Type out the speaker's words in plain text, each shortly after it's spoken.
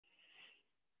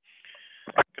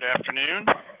Good afternoon.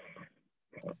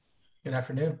 Good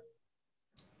afternoon.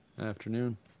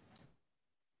 Afternoon.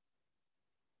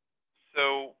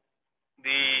 So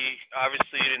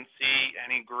obviously you didn't see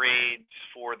any grades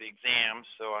for the exams,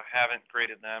 so I haven't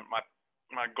graded them.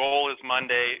 My goal is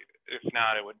Monday. If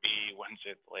not, it would be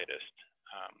Wednesday at the latest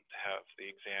to have the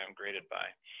exam graded by.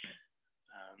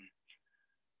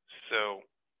 So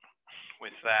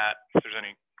with that, if there's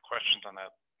any questions on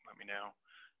that, let me know.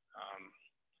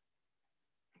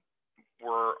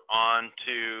 We're on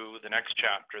to the next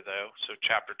chapter, though, so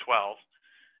chapter 12.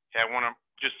 Okay, I want to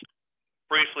just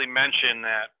briefly mention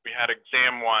that we had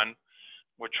exam 1,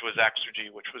 which was exergy,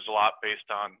 which was a lot based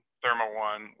on thermo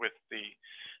 1 with the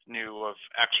new of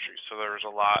exergy. So there was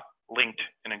a lot linked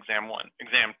in exam 1.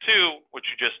 Exam 2, which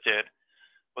you just did,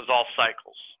 was all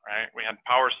cycles, right? We had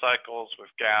power cycles with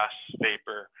gas,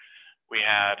 vapor. We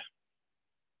had,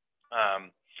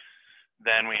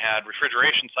 then we had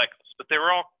refrigeration cycles, but they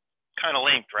were all kind of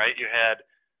linked, right? You had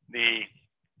the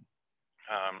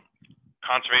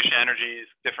conservation energies,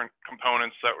 different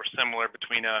components that were similar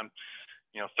between them.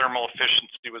 Thermal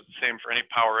efficiency was the same for any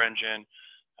power engine.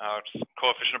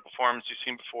 Coefficient of performance you've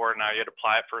seen before. Now you had to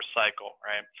apply it for a cycle,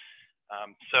 right?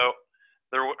 So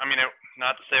there,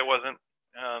 not to say it wasn't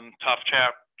tough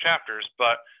chapters,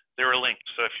 but they were linked.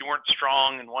 So if you weren't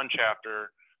strong in one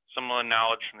chapter, some of the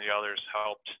knowledge from the others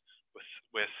helped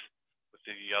with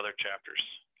the other chapters.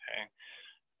 Okay.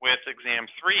 With exam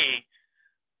 3,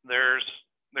 there's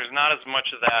not as much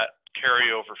of that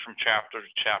carryover from chapter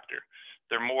to chapter.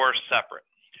 They're more separate.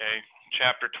 Okay.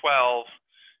 Chapter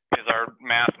 12 is our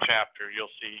math chapter.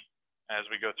 You'll see as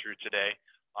we go through today.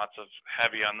 Lots of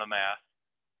heavy on the math.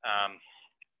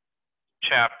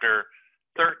 Chapter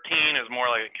 13 is more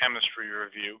like a chemistry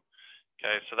review.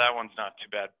 Okay, so that one's not too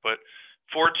bad. But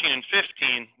 14 and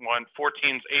 15,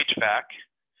 14's HVAC,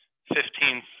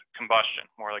 15's combustion,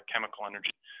 more like chemical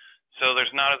energy. So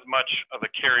there's not as much of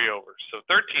a carryover. So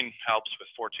 13 helps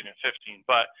with 14 and 15,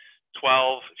 but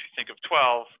 12, if you think of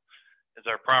 12,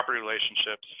 is our property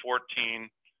relationships, 14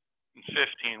 and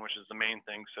 15, which is the main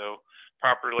thing. So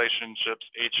property relationships,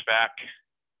 HVAC,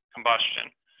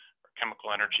 combustion, or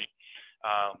chemical energy.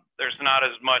 There's not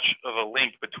as much of a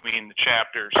link between the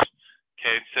chapters.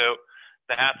 Okay, so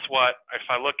that's what, if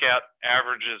I look at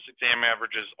averages, exam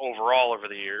averages overall over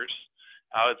the years,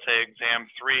 I would say exam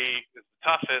 3 is the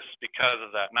toughest because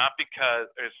of that. Not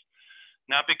because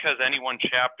any one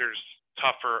chapter's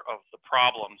tougher of the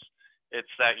problems. It's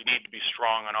that you need to be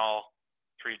strong on all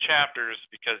 3 chapters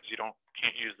because you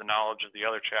can't use the knowledge of the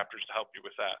other chapters to help you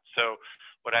with that. So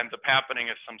what ends up happening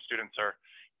is some students are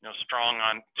strong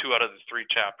on 2 out of the 3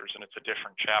 chapters, and it's a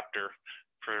different chapter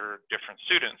for different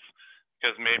students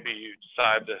because maybe you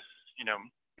decide to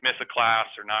miss a class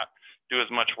or not do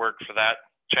as much work for that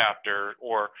chapter,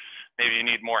 or maybe you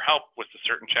need more help with a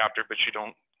certain chapter, but you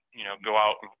don't go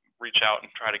out and reach out and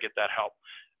try to get that help.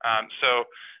 So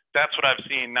that's what I've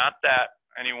seen. Not that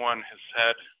anyone has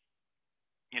said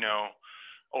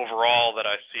overall that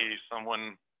I see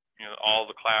someone all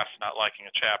the class not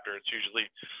liking a chapter. It's usually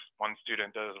one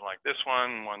student doesn't like this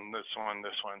one, this one.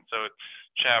 So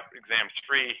exam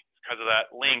 3, because of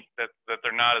that link, that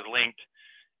they're not as linked,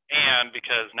 and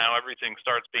because now everything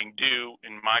starts being due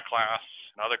in my class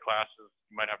and other classes,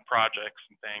 you might have projects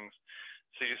and things,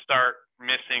 so you start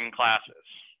missing classes,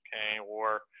 okay,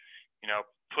 or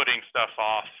putting stuff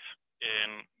off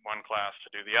in one class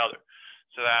to do the other.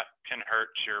 So that can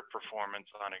hurt your performance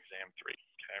on exam 3.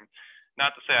 Okay,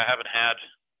 not to say I haven't had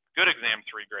good exam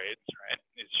 3 grades, right?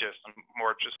 It's just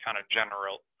more just kind of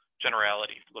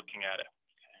generality looking at it.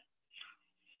 Okay.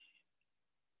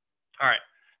 All right.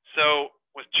 So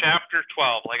with chapter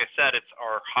 12, like I said, it's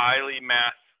our highly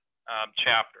math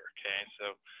chapter. Okay,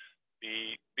 so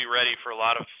be ready for a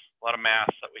lot of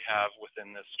math that we have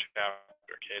within this chapter.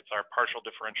 Okay, it's our partial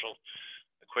differential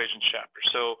equations chapter.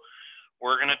 So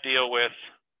we're going to deal with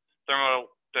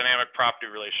thermodynamic property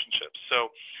relationships.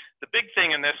 So the big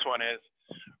thing in this one is,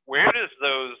 where does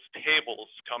those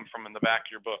tables come from in the back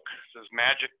of your book? Those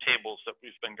magic tables that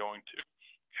we've been going to.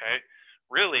 Okay,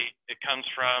 really, it comes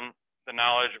from the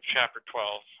knowledge of chapter 12.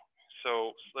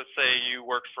 So let's say you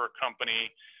worked for a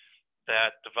company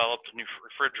that developed a new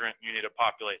refrigerant. You need to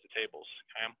populate the tables,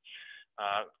 okay,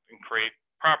 and create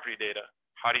property data.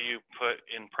 How do you put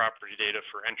in property data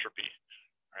for entropy,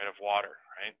 right, of water,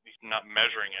 right? You're not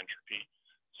measuring entropy.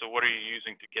 So what are you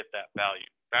using to get that value?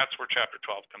 That's where chapter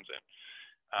 12 comes in.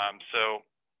 So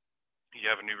you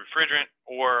have a new refrigerant,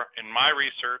 or in my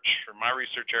research, or my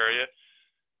research area,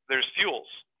 there's fuels.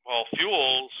 Well,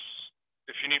 fuels,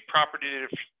 if you need property data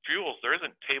for fuels, there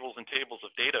isn't tables and tables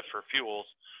of data for fuels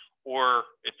or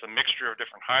it's a mixture of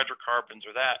different hydrocarbons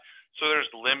or that. So there's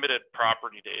limited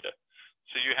property data.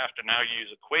 So you have to now use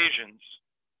equations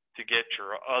to get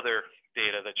your other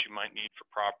data that you might need for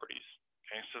properties.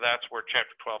 Okay, so that's where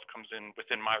chapter 12 comes in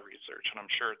within my research, and I'm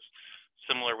sure it's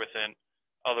similar within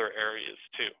other areas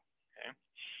too. Okay,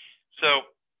 so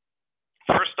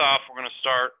first off, we're going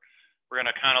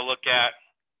to kind of look at,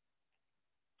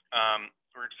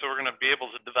 we're going to be able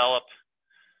to develop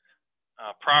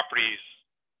properties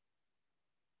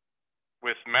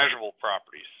with measurable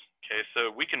properties. Okay,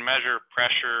 so we can measure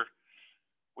pressure,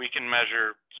 we can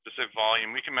measure specific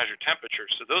volume, we can measure temperature.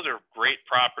 So those are great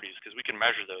properties because we can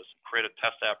measure those, create a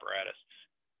test apparatus.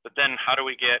 But then how do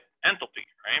we get enthalpy,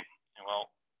 right? And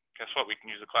well, guess what? We can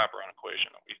use the Clapeyron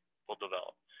equation that we will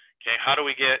develop. Okay, how do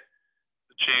we get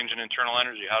the change in internal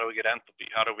energy? How do we get enthalpy?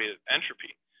 How do we get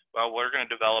entropy? Well, we're going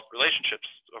to develop relationships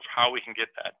of how we can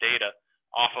get that data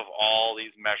off of all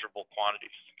these measurable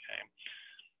quantities. Okay.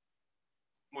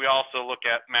 We also look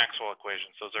at Maxwell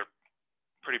equations. Those are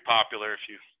pretty popular. If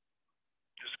you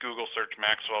just Google search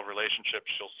Maxwell relationships,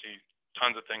 you'll see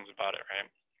tons of things about it, right?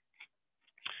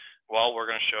 Well, we're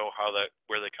going to show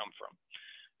where they come from.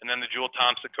 And then the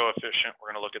Joule-Thomson coefficient,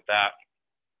 we're going to look at that.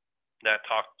 That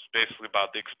talks basically about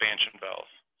the expansion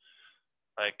valve,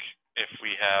 like if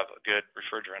we have a good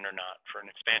refrigerant or not for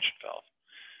an expansion valve.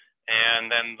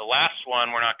 And then the last one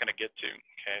we're not going to get to.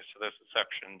 Okay, so this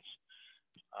section's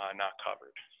not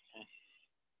covered.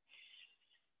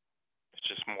 It's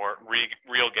just more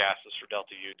real gases for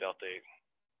delta U, delta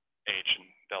H, and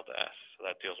delta S. So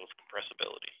that deals with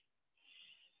compressibility.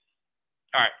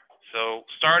 All right, so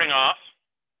starting off,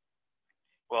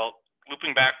 well,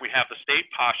 looping back, we have the state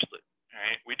postulate. All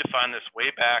right, we defined this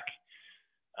way back,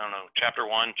 I don't know, chapter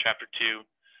 1, chapter 2.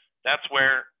 That's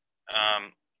where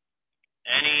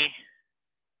any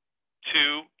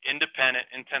two independent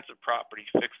intensive property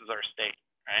fixes our state,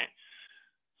 right?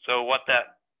 So what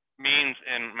that means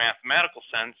in mathematical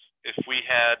sense, if we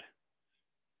had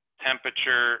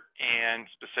temperature and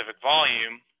specific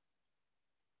volume,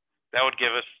 that would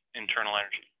give us internal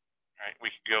energy, right? We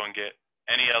could go and get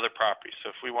any other property. So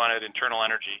if we wanted internal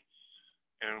energy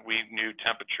and we knew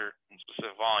temperature and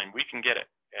specific volume, we can get it.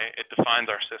 Okay? It defines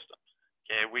our system.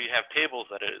 Okay, we have tables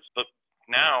that it is, but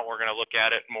now we're going to look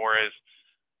at it more as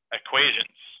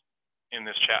equations in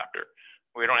this chapter.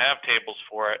 We don't have tables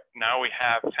for it. Now we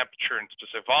have temperature and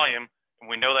specific volume, and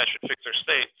we know that should fix our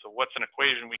state. So what's an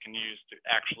equation we can use to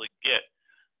actually get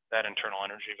that internal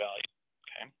energy value?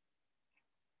 Okay.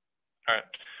 All right.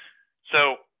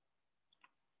 So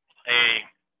a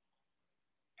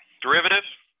derivative,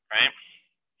 right,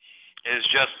 is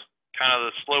just kind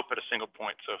of the slope at a single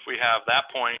point. So if we have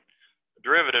that point, the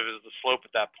derivative is the slope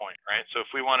at that point, right? So if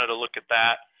we wanted to look at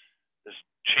that, this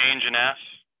change in S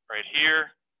right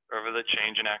here over the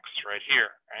change in X right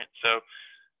here, right? So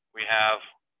we have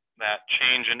that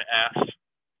change in S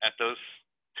at those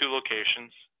two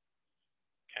locations,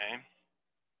 okay?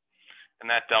 And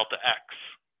that delta X,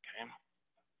 okay?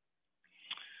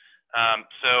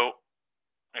 So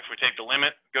if we take the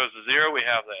limit, it goes to 0, we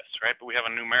have this, right? But we have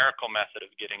a numerical method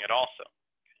of getting it also.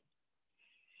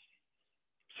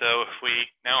 So if we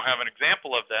now have an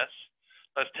example of this,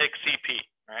 let's take CP,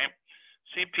 right?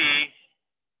 CP,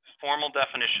 formal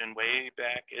definition way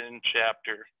back in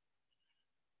chapter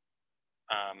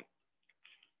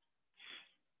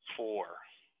 4.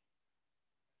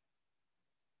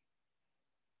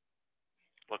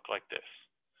 Look like this.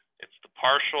 It's the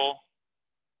partial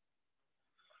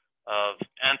of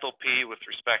enthalpy with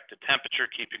respect to temperature,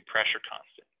 keeping pressure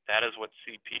constant. That is what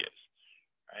CP is,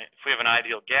 right? If we have an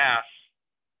ideal gas,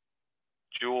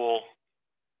 Joule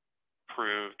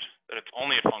proved that it's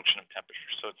only a function of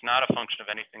temperature. So it's not a function of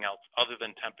anything else other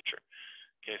than temperature.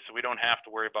 Okay, so we don't have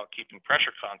to worry about keeping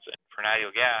pressure constant for an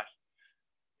ideal gas.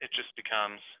 It just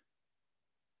becomes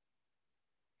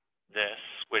this,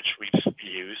 which we've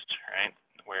used, right?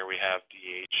 Where we have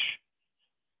dH,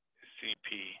 CP,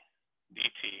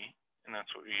 dt, and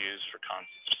that's what we use for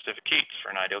constant specific heats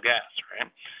for an ideal gas, right?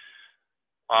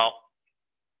 Well,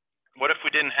 what if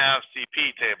we didn't have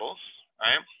CP tables,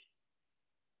 right?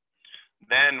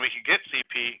 Then we could get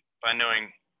CP by knowing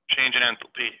change in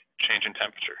enthalpy, change in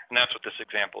temperature, and that's what this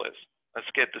example is. Let's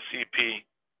get the CP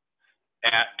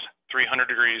at 300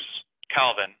 degrees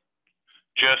Kelvin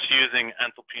just using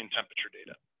enthalpy and temperature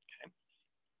data. Okay.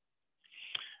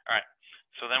 All right,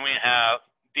 so then we have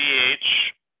dH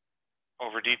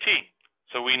over dt.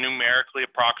 So we numerically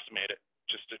approximate it,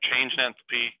 just a change in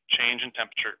enthalpy, change in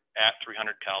temperature at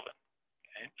 300 Kelvin.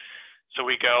 Okay. So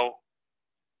we go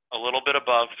a little bit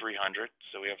above 300.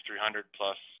 So we have 300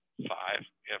 plus 5.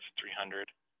 We have 300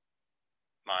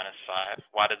 minus 5.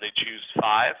 Why did they choose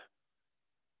 5?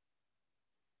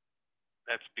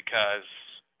 That's because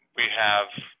we have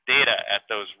data at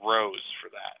those rows for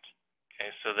that.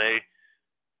 Okay, so they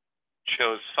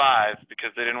chose 5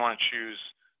 because they didn't want to choose,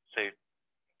 say,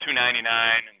 299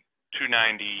 and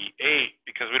 298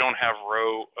 because we don't have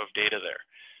row of data there.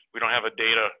 We don't have a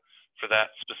data for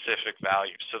that specific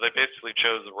value. So they basically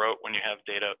chose the row when you have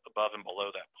data above and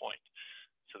below that point.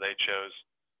 So they chose,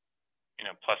 you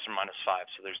know, plus or minus 5.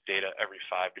 So there's data every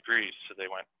 5 degrees. So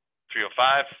they went 305,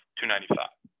 295.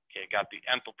 Okay, got the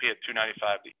enthalpy at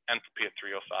 295, the enthalpy at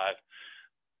 305.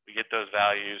 We get those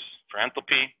values for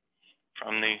enthalpy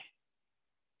from the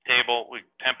table.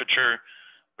 Temperature,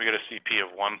 we get a CP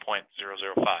of 1.005,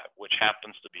 which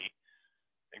happens to be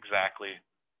exactly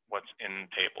what's in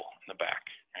the table in the back,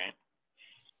 right?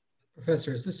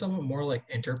 Professor, is this somewhat more like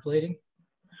interpolating?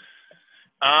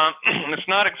 It's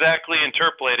not exactly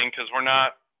interpolating because we're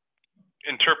not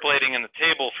interpolating in the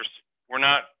table we're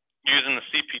not using the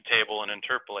CP table and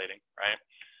interpolating, right?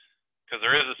 Because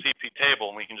there is a CP table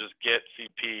and we can just get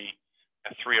CP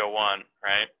at 301,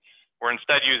 right? We're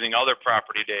instead using other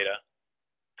property data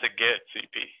to get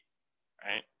CP,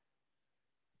 right?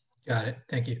 Got it.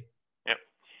 Thank you. Yep.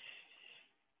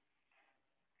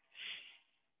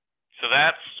 So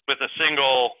that's with a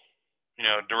single, you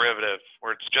know, derivative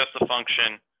where it's just a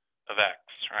function of x,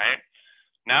 right?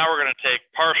 Now we're going to take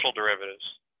partial derivatives,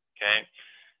 okay?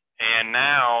 And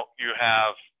now you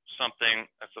have something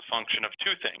that's a function of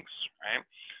two things, right?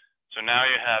 So now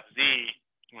you have z,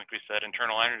 like we said,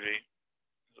 internal energy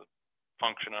is a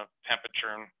function of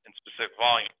temperature and specific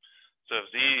volume. So if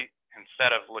z,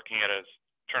 instead of looking at it as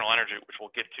internal energy, which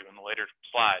we'll get to in the later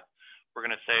slide, we're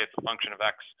going to say it's a function of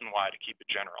x and y to keep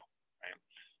it general, right?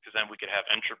 Because then we could have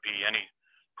entropy, any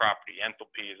property.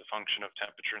 Enthalpy is a function of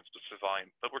temperature and specific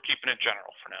volume, but we're keeping it general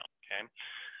for now, okay?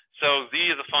 So z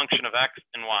is a function of x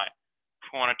and y. If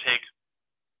we want to take,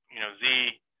 you know,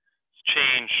 z's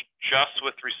change just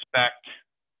with respect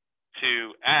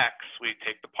to x, we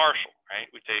take the partial, right?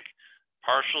 We take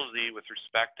partial z with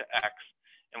respect to x,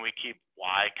 and we keep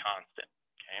y constant,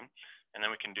 okay? And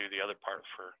then we can do the other part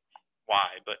for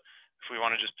y. But if we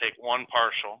want to just take one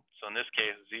partial, so in this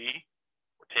case, z,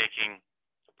 we're taking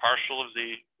the partial of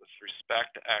z with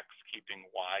respect to x, keeping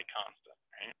y constant,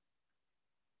 right?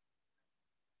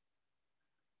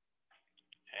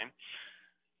 Okay.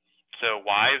 So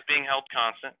y is being held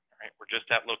constant, right? We're just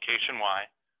at location y,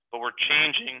 but we're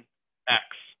changing x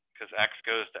because x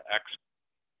goes to x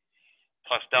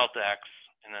plus delta x,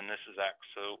 and then this is x.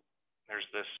 So there's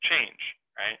this change,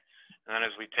 right? And then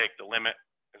as we take the limit,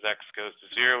 as x goes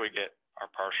to 0, we get our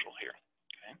partial here,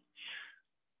 okay?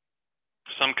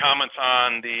 Some comments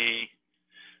on the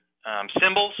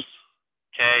symbols,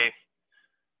 okay?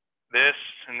 This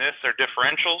and this are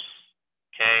differentials,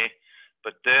 okay?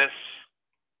 But this,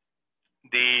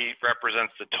 D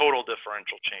represents the total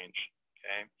differential change,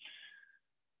 okay?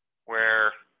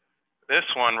 Where this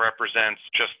one represents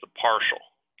just the partial,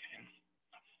 okay?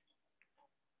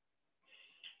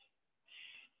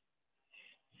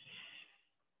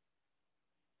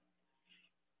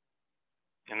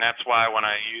 And that's why when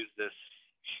I use this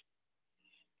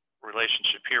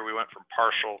relationship here, we went from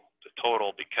partial to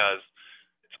total because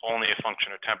it's only a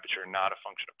function of temperature, not a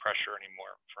function of pressure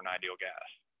anymore for an ideal gas.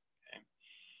 Okay.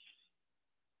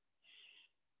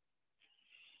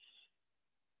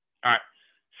 All right,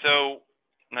 so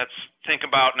let's think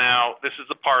about now, this is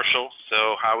the partial,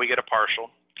 so how we get a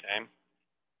partial, okay?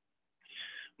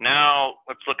 Now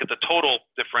let's look at the total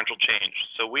differential change.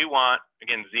 So we want,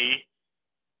 again, z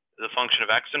is a function of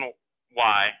x and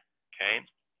y, okay?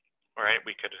 All right,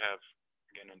 we could have,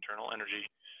 again, internal energy,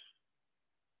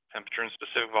 temperature and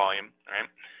specific volume, right?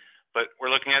 But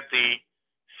we're looking at the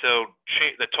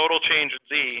total change of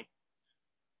z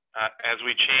as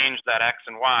we change that x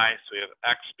and y. So we have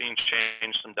x being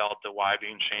changed some delta, y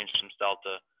being changed some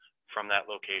delta from that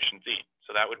location z.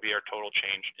 So that would be our total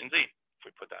change in z if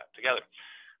we put that together.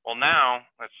 Well, now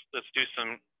let's do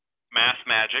some math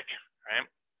magic, right?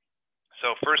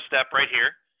 So first step right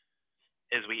here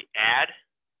is we add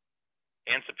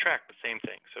and subtract the same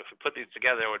thing. So if we put these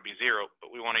together, it would be 0,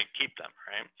 but we want to keep them,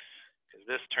 right? Because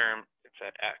this term, it's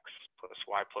at x plus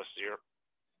y plus 0,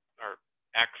 or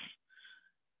x,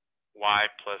 y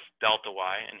plus delta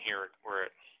y, and here we're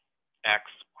at x,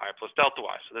 y plus delta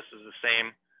y. So this is the same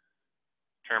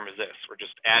term as this. We're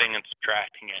just adding and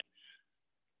subtracting it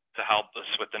to help us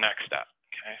with the next step,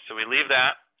 okay? So we leave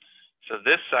that. So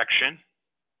this section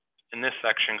and this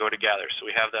section go together. So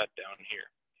we have that down here,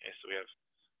 okay? So we have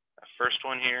that first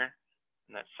one here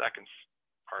and that second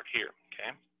part here,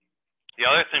 okay? The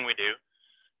other thing we do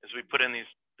is we put in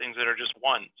things that are just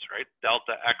ones, right?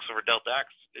 Delta x over delta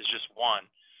x is just 1.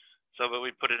 So but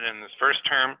we put it in this first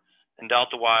term, and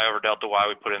delta y over delta y,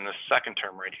 we put in this second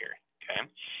term right here, okay?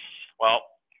 Well,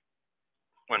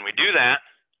 when we do that,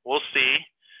 we'll see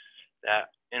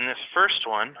that in this first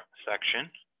one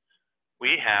section,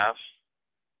 we have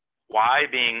y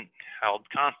being held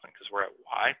constant because we're at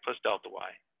y plus delta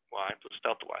y plus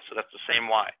delta y. So that's the same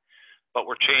y, but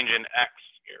we're changing x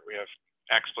here. We have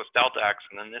x plus delta x,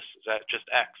 and then this is at just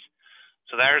x.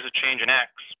 So there's a change in x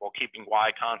while keeping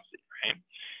y constant, right?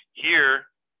 Here,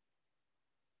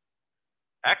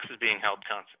 x is being held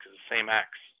constant because it's the same x,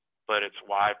 but it's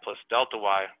y plus delta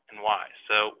y and y.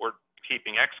 So we're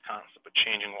keeping x constant, but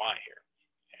changing y here.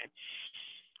 Okay?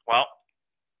 Well,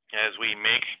 as we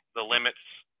make the limits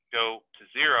go to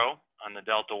 0 on the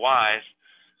delta y's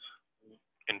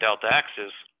and delta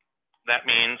x's, that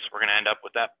means we're going to end up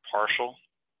with that partial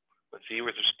with z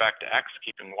with respect to x,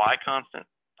 keeping y constant,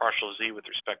 partial z with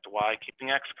respect to y,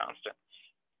 keeping x constant.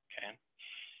 Okay.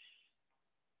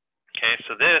 Okay,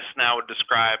 so this now would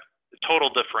describe the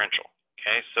total differential.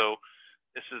 Okay, so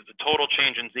this is the total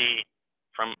change in z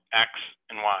from x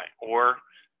and y, or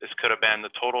this could have been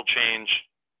the total change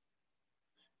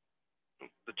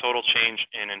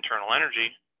in internal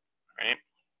energy, right?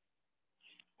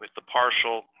 With the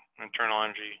partial internal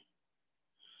energy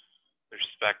with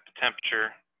respect to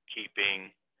temperature,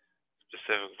 keeping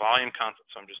specific volume constant.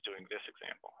 So I'm just doing this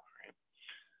example, right?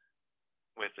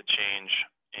 With the change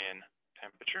in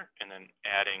temperature, and then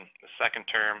adding the second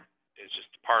term is just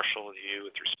the partial of u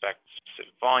with respect to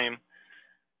specific volume,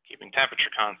 keeping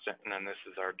temperature constant, and then this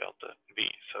is our delta v.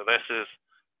 So this is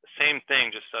the same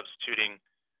thing, just substituting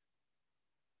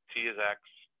t as x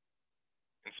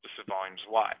and specific volume is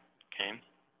y, okay?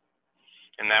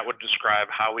 And that would describe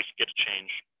how we could get a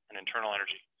change in internal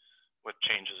energy with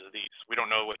changes of these. We don't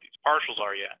know what these partials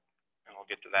are yet, and we'll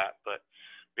get to that, but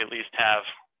we at least have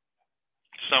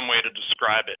some way to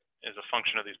describe it as a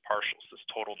function of these partials, this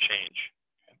total change.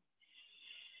 Okay.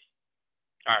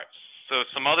 All right, so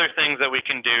some other things that we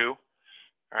can do,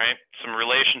 all right, some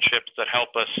relationships that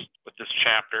help us with this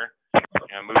chapter,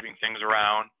 moving things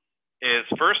around, is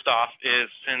first off is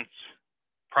since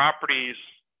properties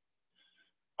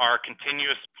are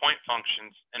continuous point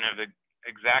functions and have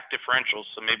exact differentials,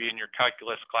 so maybe in your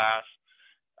calculus class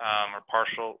or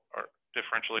partial or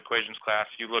differential equations class,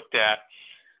 you looked at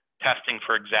testing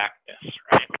for exactness,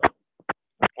 right?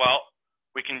 Well,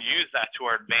 we can use that to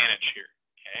our advantage here,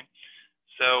 okay?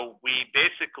 So we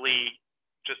basically,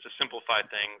 just to simplify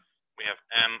things, we have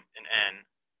m and n,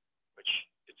 which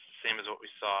it's the same as what we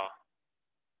saw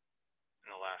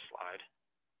in the last slide.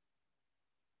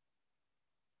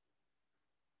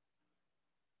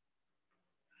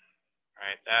 All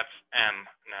right, that's m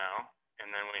now, and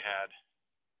then we had,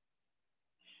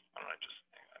 I don't want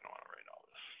to write all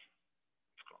this.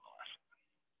 Let's go on the last one.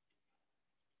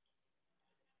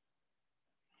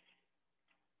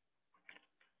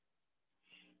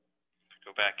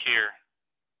 Go back here.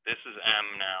 This is m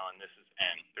now, and this is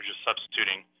n. They're just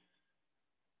substituting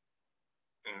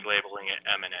and labeling it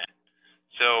m and n.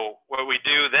 So what we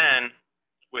do then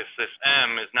with this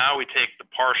m is now we take the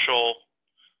partial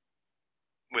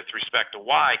with respect to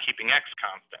y, keeping x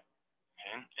constant.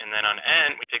 Okay? And then on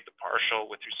n, we take the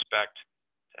partial with respect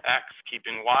to x,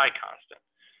 keeping y constant.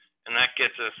 And that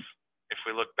gets us, if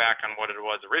we look back on what it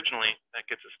was originally, that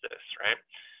gets us this, right?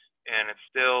 And it's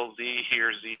still z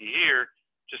here,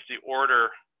 just the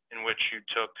order in which you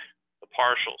took the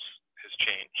partials has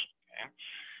changed. Okay?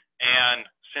 And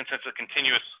since it's a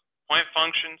continuous point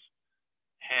functions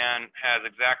and has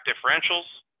exact differentials,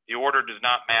 the order does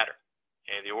not matter.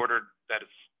 Okay? The order that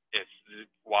it's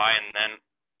y and then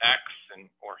x,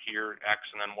 and or here x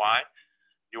and then y,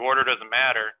 the order doesn't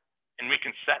matter, and we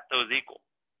can set those equal.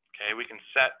 Okay, we can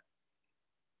set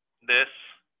this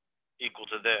equal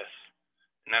to this,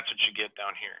 and that's what you get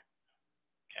down here.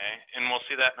 Okay, and we'll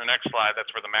see that in the next slide.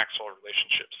 That's where the Maxwell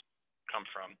relationships come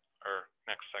from, or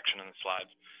next section in the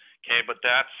slides. Okay, but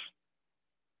that's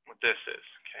what this is.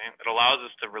 Okay, it allows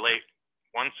us to relate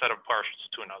one set of partials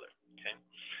to another. Okay,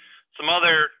 some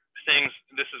other things,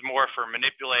 this is more for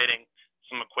manipulating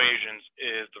some equations,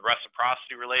 is the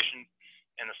reciprocity relation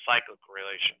and the cyclical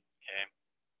relation. Okay,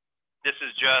 this is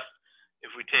just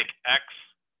if we take x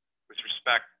with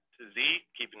respect to z,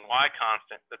 keeping y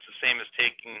constant, that's the same as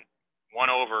taking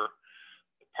 1 over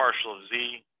the partial of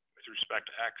z with respect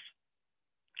to x,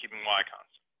 keeping y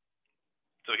constant.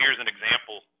 So here's an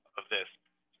example of this.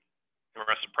 The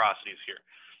reciprocity is here.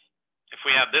 If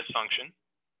we have this function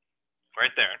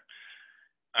right there,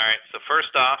 all right, so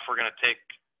first off, we're going to take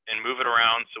and move it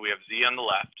around so we have z on the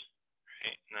left,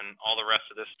 right? And then all the rest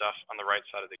of this stuff on the right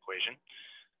side of the equation.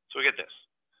 So we get this.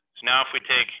 So now if we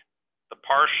take the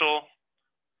partial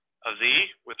of z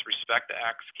with respect to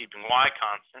x, keeping y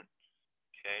constant,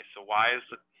 okay, so y is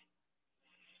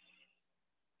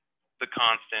the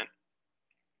constant.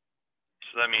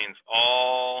 So that means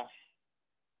all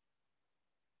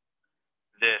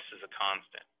this is a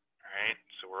constant, right?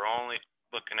 So we're only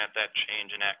looking at that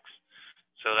change in x.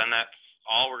 So then that's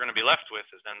all we're going to be left with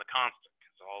is then the constant,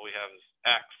 because all we have is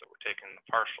x that we're taking the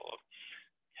partial of.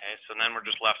 Okay, so then we're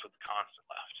just left with the constant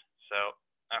left. So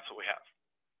that's what we have.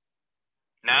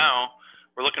 Now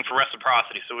we're looking for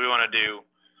reciprocity. So we want to do,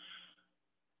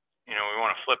 we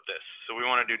want to flip this. So we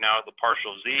want to do now the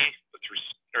partial of z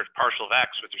or partial of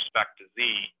x with respect to z.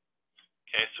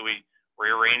 Okay, so we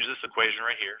rearrange this equation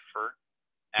right here for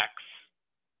x.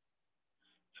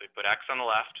 So we put x on the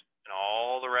left and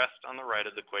all the rest on the right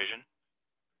of the equation.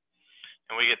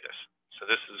 And we get this. So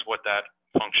this is what that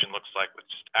function looks like with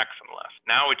just x on the left.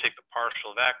 Now we take the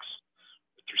partial of x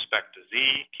with respect to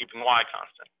z, keeping y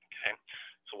constant. Okay,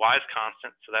 so y is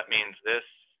constant, so that means this,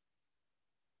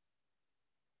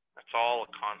 that's all a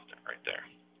constant right there.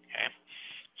 Okay,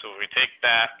 so if we take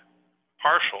that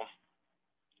partial,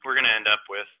 we're going to end up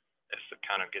with this that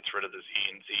kind of gets rid of the z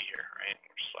and z here, right?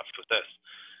 We're just left with this.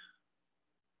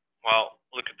 Well,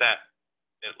 look at that.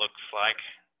 It looks like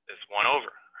this 1 over,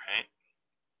 right?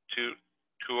 2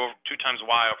 times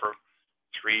y over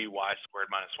 3y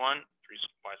squared minus 1,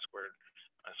 3y squared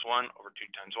minus 1 over 2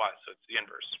 times y. So it's the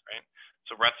inverse, right?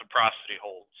 So reciprocity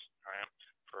holds, right,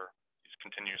 for these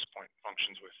continuous point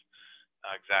functions with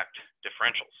exact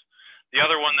differentials. The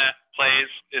other one that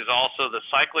plays is also the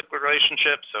cyclic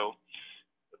relationship. So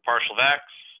the partial of x,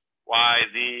 y,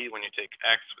 z, when you take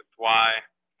x with y,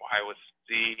 y with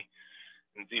z,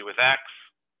 and z with x,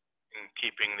 and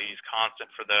keeping these constant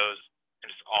for those, and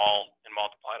just all and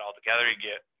multiply it all together, you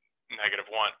get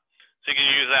 -1. So you can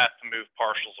use that to move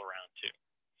partials around too.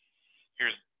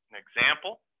 Here's an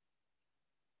example.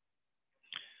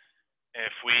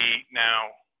 If we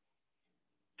now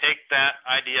take that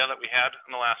idea that we had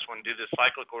in the last one, do the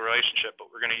cyclical relationship, but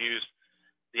we're going to use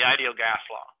the ideal gas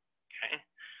law. Okay,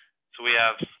 so we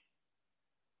have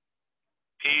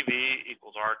PV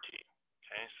equals RT.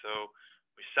 Okay, so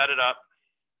we set it up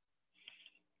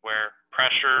where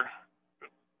pressure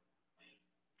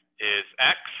is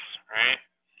x, right?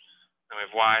 And we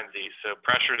have y and z. So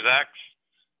pressure is x,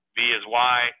 V is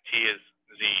y, T is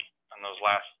z on those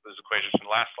equations from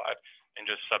the last slide, and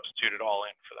just substitute it all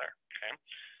in for there. Okay.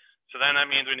 So then that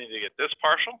means we need to get this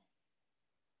partial,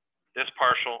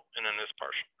 and then this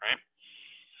partial, right?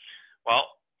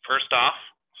 Well, first off,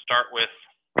 start with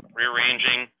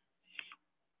rearranging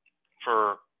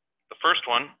for the first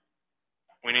one.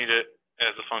 We need it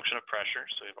as a function of pressure,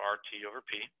 so we have RT over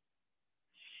P.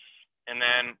 And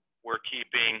then we're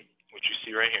keeping, which you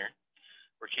see right here,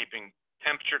 we're keeping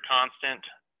temperature constant,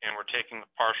 and we're taking the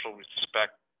partial with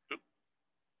respect,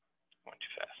 went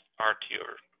too fast, RT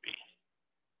over B.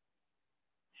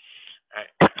 All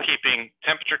right, keeping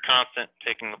temperature constant,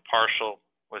 taking the partial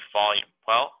with volume.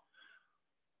 Well,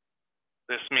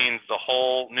 this means the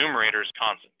whole numerator is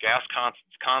constant. Gas constant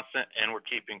is constant, and we're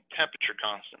keeping temperature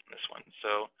constant in this one.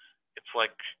 So it's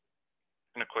like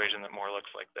an equation that more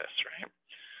looks like this, right?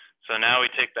 So now we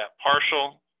take that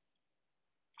partial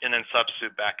and then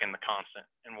substitute back in the constant,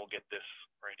 and we'll get this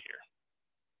right here.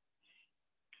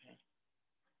 Okay.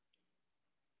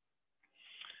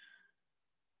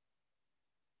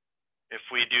 If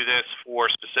we do this for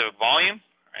specific volume,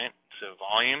 right? So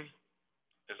volume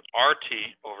is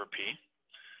RT over P.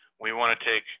 We want to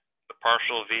take the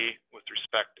partial of V with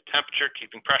respect to temperature,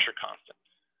 keeping pressure constant.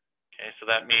 Okay, so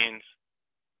that means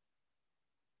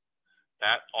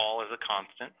that all is a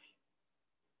constant.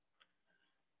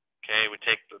 Okay, we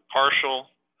take the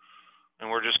partial, and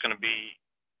we're just going to be,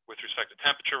 with respect to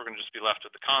temperature, we're going to just be left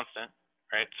with the constant,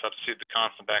 right? Substitute the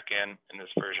constant back in this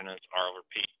version is R over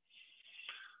P.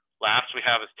 Last we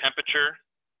have is temperature.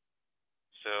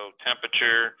 So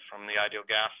temperature from the ideal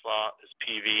gas law is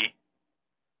PV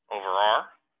over R.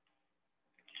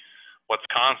 What's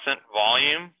constant?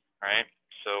 Volume, right?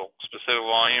 So specific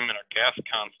volume in our gas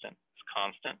constant is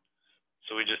constant.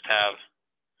 So we just have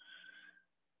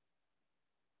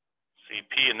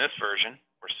CP in this version,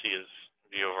 where C is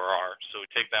V over R. So we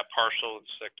take that partial with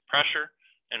respect to pressure,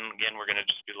 and again, we're going to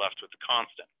just be left with the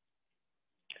constant.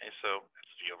 Okay, so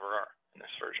that's V over R in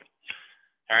this version.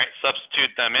 All right,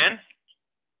 substitute them in.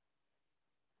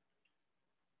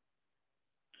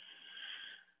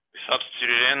 We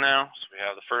substitute it in now, so we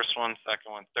have the first one, second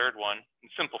one, third one,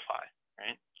 and simplify,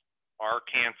 right? R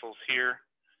cancels here.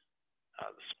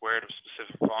 The square root of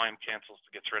specific volume cancels,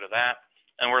 gets rid of that.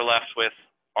 and we're left with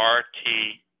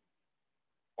RT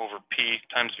over P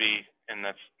times V, and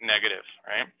that's negative,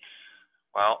 right?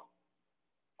 Well,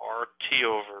 RT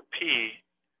over P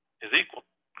is equal,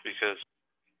 because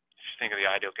if you think of the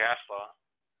ideal gas law,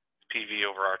 PV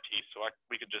over RT. So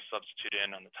we could just substitute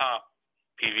in on the top,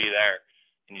 PV there,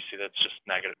 and you see that's just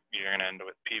negative. You're going to end up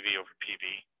with PV over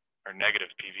PV, or negative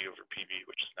PV over PV,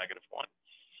 which is -1.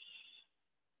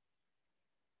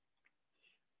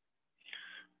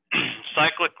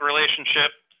 Cyclic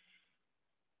relationship,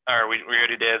 or we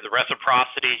already did the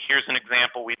reciprocity. Here's an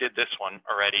example. We did this one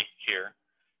already here.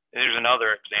 Here's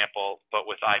another example, but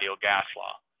with ideal gas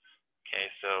law.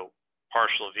 Okay, so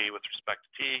partial V with respect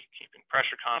to T, keeping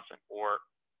pressure constant, or,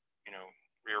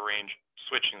 rearrange,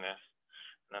 switching this.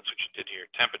 And that's what you did here.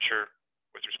 Temperature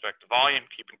with respect to volume,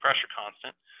 keeping pressure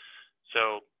constant.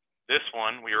 So this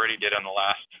one we already did on the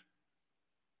last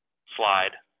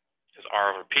slide is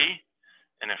R over P.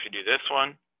 And if you do this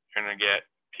one, you're going to get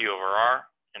P over R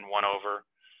and 1 over.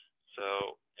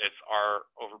 So it's R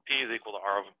over P is equal to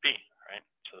R over P, right?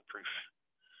 So the proof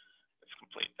is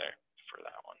complete there for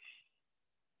that one.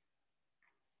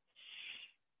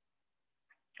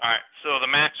 All right, so the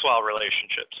Maxwell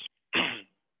relationships.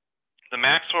 The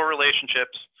Maxwell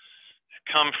relationships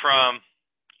come from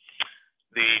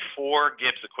the 4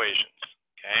 Gibbs equations,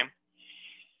 okay?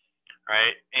 All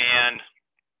right, and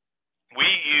we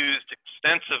used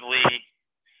extensively,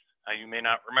 you may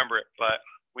not remember it, but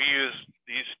we used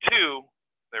these 2,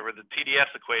 they were the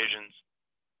TDS equations,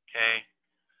 okay,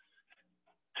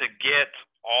 to get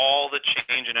all the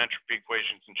change in entropy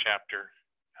equations in chapter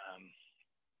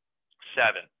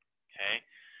 7, okay?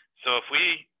 So if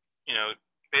we,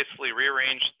 basically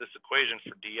rearrange this equation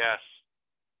for ds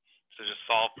to just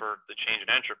solve for the change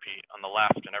in entropy on the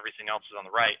left and everything else is on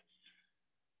the right,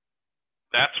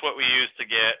 that's what we use to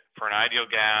get for an ideal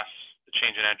gas, the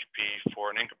change in entropy,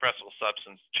 for an incompressible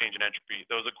substance, change in entropy,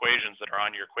 those equations that are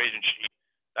on your equation sheet.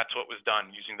 That's what was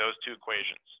done using those 2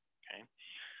 equations, okay?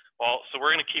 Well, so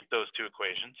we're going to keep those 2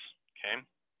 equations, okay?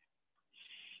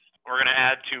 We're going to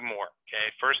add 2 more, okay?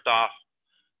 First off,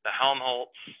 the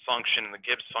Helmholtz function and the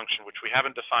Gibbs function, which we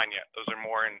haven't defined yet. Those are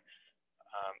more in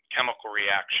chemical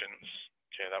reactions,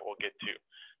 okay, that we'll get to.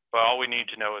 But all we need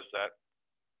to know is that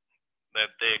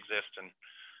they exist and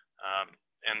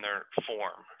their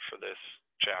form for this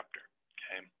chapter,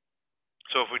 okay?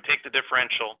 So if we take the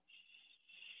differential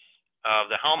of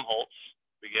the Helmholtz,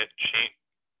 we get change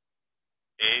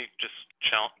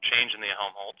in the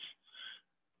Helmholtz.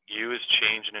 U is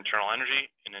change in internal energy,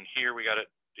 and then here we got to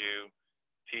do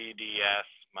TDS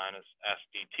minus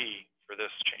SDT for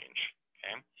this change,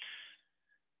 okay?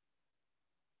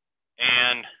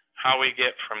 And how we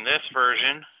get from this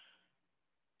version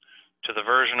to the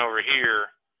version over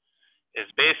here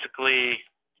is basically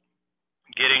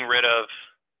getting rid of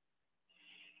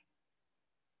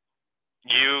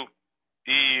U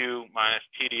du minus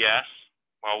TDS.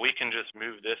 Well, we can just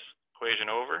move this equation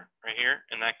over right here,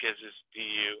 and that gives us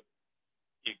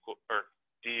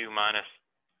du minus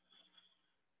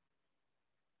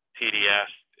TDS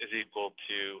is equal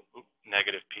to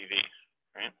negative PV,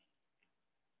 right?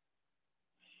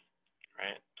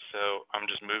 Right. So I'm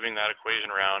just moving that equation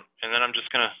around, and then I'm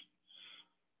just gonna,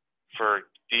 for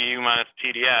du minus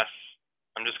TDS,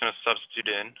 I'm just gonna substitute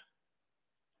in.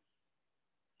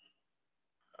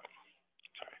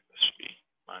 Sorry, this should be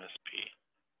minus P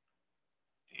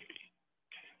dV.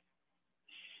 Okay.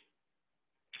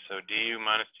 So du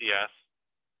minus TS,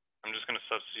 I'm just gonna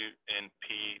substitute in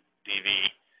P dV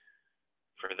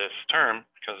for this term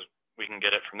because we can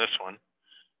get it from this one.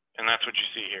 And that's what you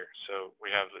see here. So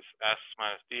we have this S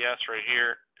minus DS right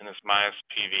here, and this minus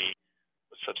PV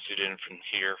was substituted in from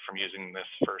here from using this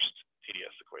first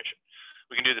TDS equation.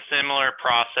 We can do the similar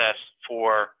process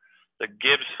for the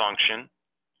Gibbs function.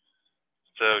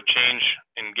 So change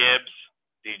in Gibbs,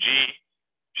 dG,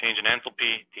 change in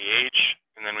enthalpy, dH,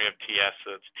 and then we have TS,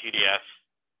 so it's TDS,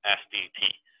 SDT.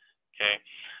 Okay.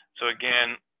 So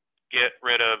again, get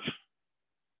rid of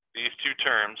these 2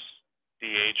 terms,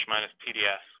 dH minus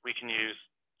TDS. We can use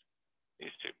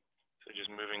these 2. So just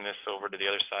moving this over to the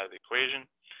other side of the equation,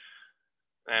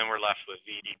 and we're left with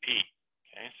VdP.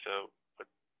 Okay, so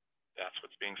that's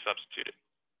what's being substituted.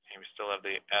 And we still have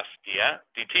the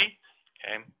SDT.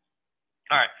 Okay.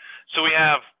 All right. So we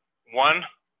have 1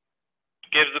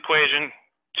 Gibbs equation,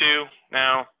 2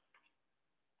 now.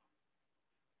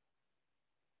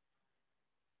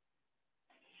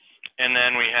 And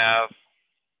then we have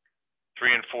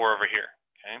 3 and 4 over here,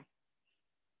 okay?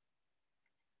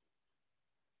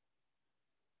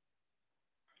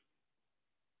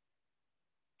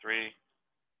 Three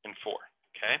and 4,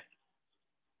 okay?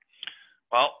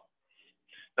 Well,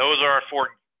 Those are our 4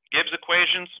 Gibbs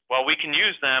equations. Well, we can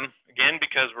use them, again,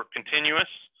 because we're continuous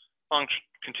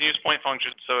point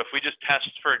functions. So if we just test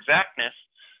for exactness,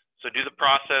 so do the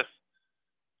process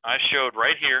I showed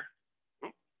right here,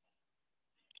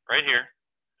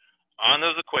 on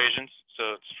those equations.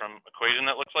 So it's from equation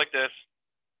that looks like this,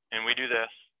 and we do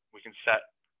this, we can set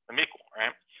them equal,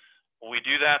 right? Well, we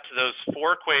do that to those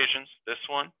 4 equations, this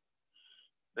one,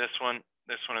 this one,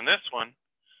 this one, and this one.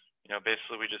 You know,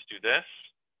 basically we just do this,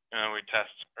 and we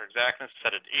test for exactness,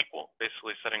 set it equal,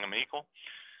 basically setting them equal.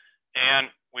 And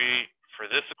for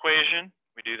this equation,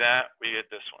 we do that, we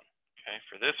get this one. Okay,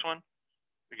 for this one,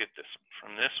 we get this one.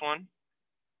 From this one,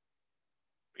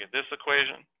 we get this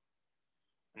equation,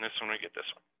 and this one, we get this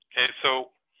one. Okay,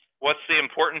 so what's the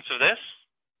importance of this?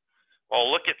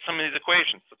 Well, look at some of these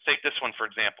equations. Let's take this one, for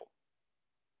example.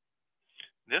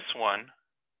 This one,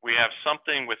 we have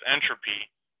something with entropy,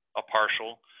 a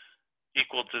partial,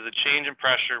 equal to the change in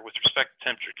pressure with respect to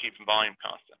temperature, keeping volume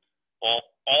constant. Well,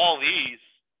 all these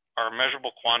are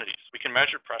measurable quantities. We can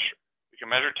measure pressure. We can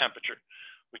measure temperature.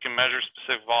 We can measure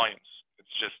specific volumes.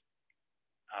 It's just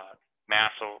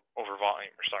mass over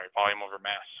volume, or sorry, volume over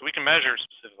mass. So we can measure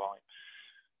specific volume.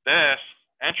 This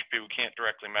entropy we can't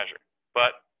directly measure.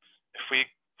 But if we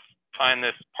find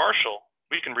this partial,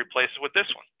 we can replace it with this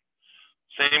one.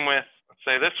 Same with, let's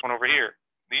say, this one over here.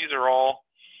 These are all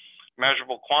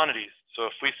measurable quantities. So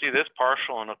if we see this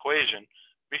partial in an equation,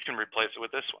 we can replace it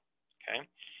with this one, okay?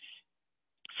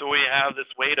 So we have this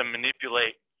way to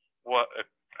manipulate what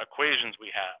equations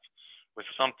we have with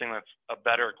something that's a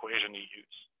better equation to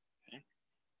use. Okay?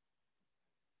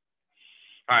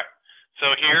 All right,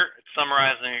 so here it's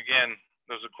summarizing again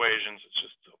those equations. It's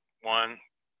just 1,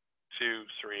 2,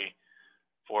 3,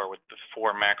 4 with the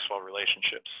 4 Maxwell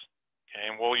relationships. Okay,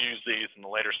 and we'll use these in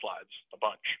the later slides a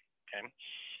bunch. Okay.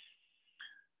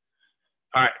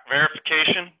 All right,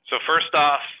 verification. So first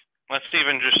off, let's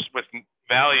even just with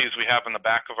values we have in the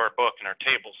back of our book in our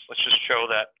tables, let's just show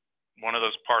that one of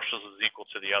those partials is equal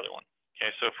to the other one.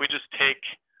 Okay, so if we just take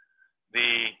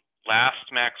the last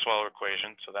Maxwell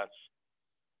equation, so that's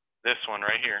this one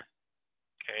right here,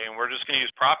 okay, and we're just going to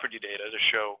use property data to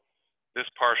show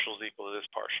this partial is equal to this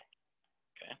partial.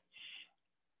 Okay.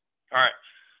 All right,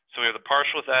 so we have the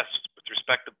partial with S with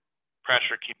respect to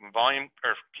pressure keeping volume,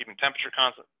 or keeping temperature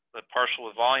constant, the partial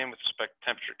with volume with respect to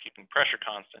temperature keeping pressure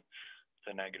constant,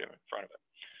 with a negative in front of it.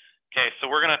 Okay,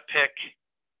 so we're going to pick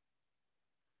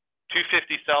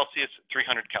 250 Celsius at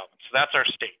 300 Kelvin. So that's our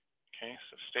state. Okay,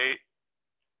 so state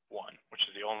 1, which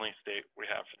is the only state we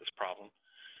have for this problem.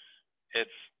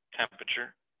 Its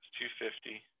temperature is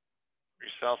 250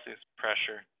 degrees Celsius,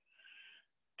 pressure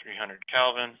 300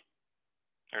 Kelvin,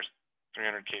 there's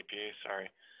 300 kPa,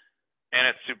 sorry, and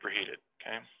it's superheated,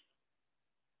 okay?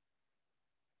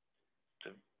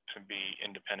 To be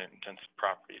independent intensive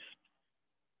properties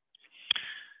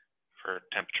for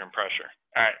temperature and pressure.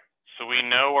 All right, so we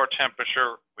know our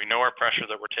temperature, we know our pressure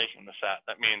that we're taking this at.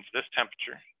 That means this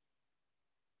temperature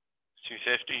is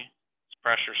 250, this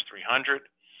pressure is 300.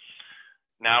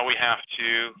 Now we have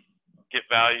to get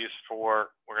values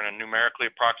for, we're going to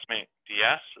numerically approximate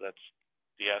ds, so that's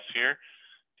ds here,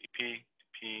 dp,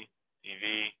 dp,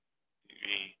 dv, dv,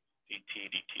 dt,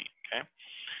 dt, okay?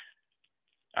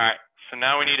 All right, so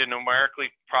now we need to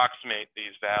numerically approximate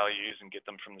these values and get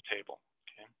them from the table,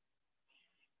 okay?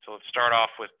 So let's start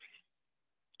off with,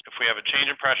 if we have a change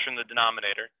in pressure in the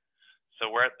denominator, so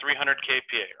we're at 300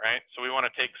 kPa, right? So we want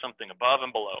to take something above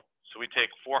and below. So we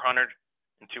take 400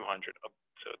 and 200.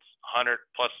 So it's 100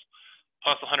 plus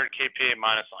 100 kPa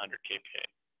minus 100 kPa,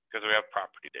 because we have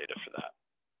property data for that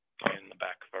in the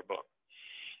back of our book.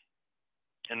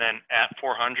 And then at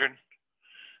 400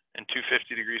 and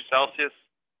 250 degrees Celsius,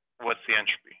 what's the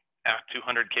entropy? At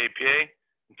 200 kPa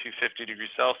and 250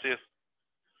 degrees Celsius,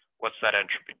 what's that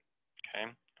entropy? Okay,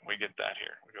 we get that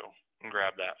here. We go and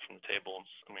grab that from the tables,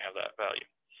 and we have that value.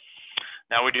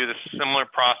 Now we do the similar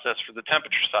process for the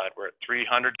temperature side. We're at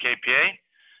 300 kPa,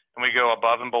 and we go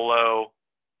above and below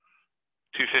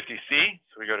 250 C.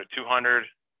 So we go to 200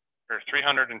 or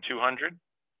 300 and 200,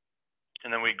 and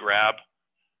then we grab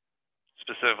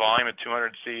specific volume at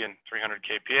 200 C and 300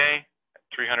 kPa,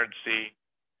 300 C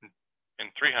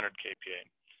and 300 kPa.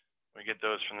 We get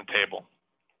those from the table.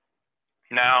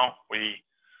 Now we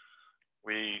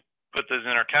put this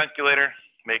in our calculator,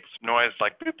 makes noise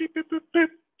like boop, beep, boop, boop, boop,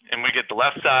 and we get the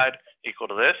left side equal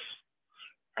to this,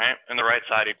 right? And the right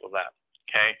side equal to that,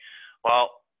 okay?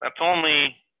 Well, that's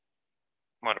only,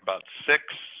 what, about 6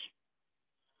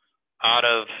 out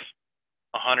of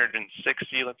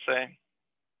 160, let's say,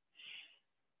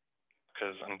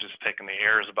 because I'm just taking the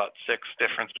errors, about 6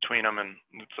 difference between them, and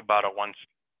it's about a 1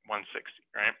 160,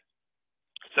 right?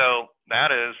 So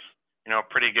that is, you know, a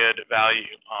pretty good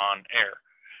value on air,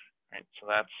 right? So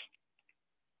that's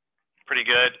pretty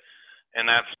good. And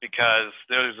that's because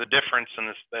there's a difference in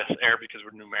this air because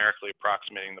we're numerically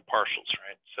approximating the partials,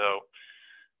 right? So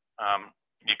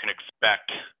you can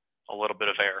expect a little bit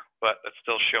of air, but that's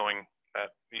still showing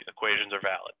that the equations are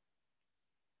valid.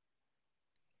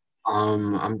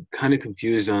 I'm kind of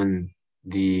confused on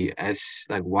the S,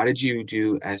 like why did you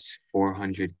do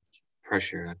S400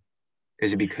 pressure?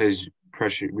 Is it because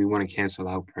pressure, we want to cancel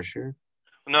out pressure?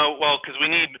 No, well, because we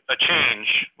need a change.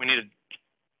 We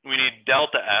need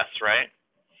delta S, right?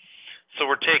 So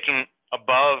we're taking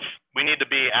above, we need to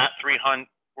be at 300,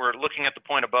 we're looking at the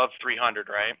point above 300,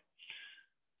 right?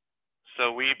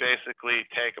 So we basically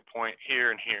take a point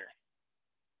here and here,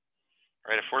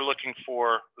 right? If we're looking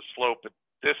for the slope at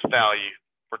this value,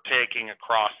 we're taking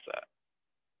across that.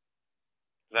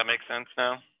 Does that make sense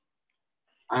now?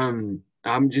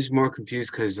 I'm just more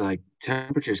confused because like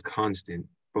temperature is constant.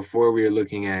 Before we were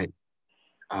looking at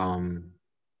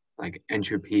like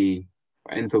entropy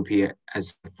or enthalpy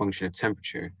as a function of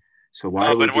temperature. So why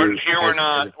do we but do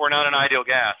we're not an ideal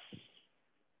gas.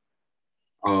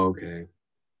 Oh, okay.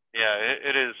 Yeah,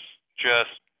 it is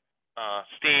just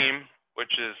steam,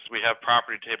 which is, we have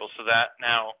property tables. So that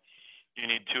now you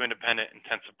need two independent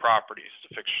intensive properties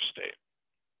to fix your state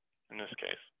in this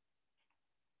case.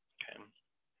 Okay.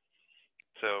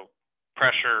 So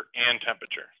pressure and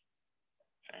temperature.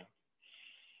 Okay.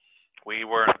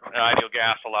 An ideal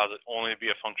gas allows it only to be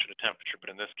a function of temperature, but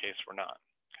in this case, we're not.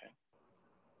 Okay.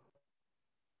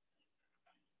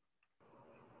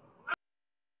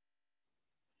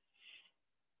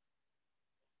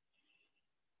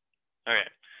 Okay.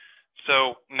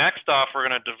 So next off, we're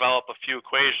going to develop a few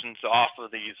equations off of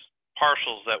these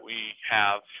partials that we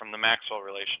have from the Maxwell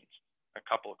relations, a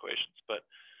couple equations. But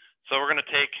so we're going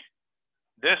to take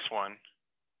this one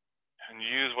and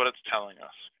use what it's telling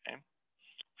us, okay,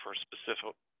 for a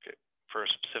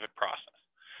specific process.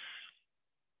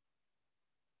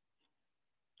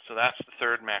 So that's the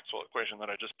third Maxwell equation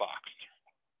that I just boxed.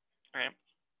 All right.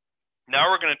 Now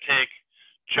we're going to take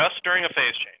just during a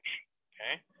phase change,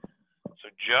 okay? So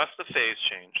just the phase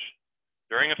change.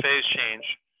 During a phase change,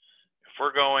 if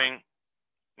we're going,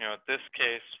 you know, in this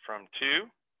case from 2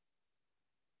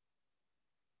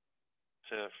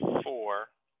 to 4,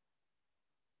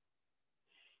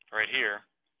 right here,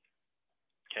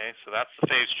 okay, so that's the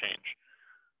phase change.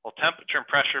 Well, temperature and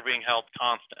pressure being held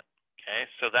constant, okay?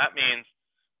 So that means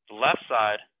the left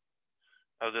side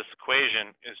of this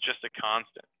equation is just a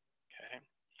constant, okay?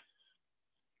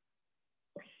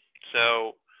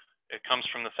 So it comes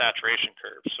from the saturation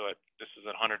curve. So this is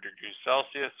at 100 degrees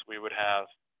Celsius. We would have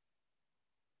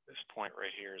this point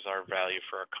right here is our value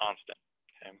for our constant,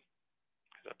 okay?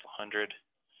 That's 100,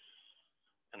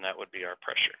 and that would be our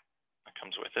pressure that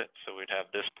comes with it. So we'd have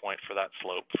this point for that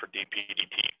slope for dp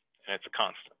dt, and it's a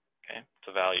constant, okay? It's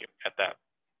a value at that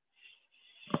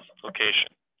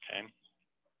location, okay?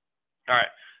 All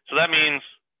right, so that means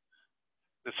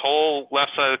this whole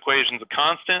left side of the equation is a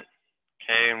constant,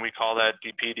 okay, and we call that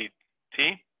dp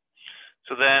dt.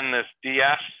 So then this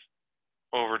ds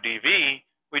over dv,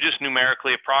 we just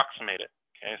numerically approximate it,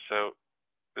 okay? So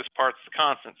this part's the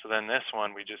constant, so then this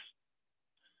one we just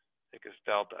take as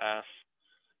delta s,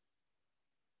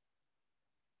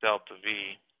 delta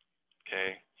v,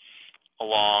 okay,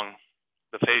 along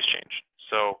the phase change.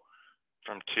 So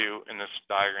from 2 in this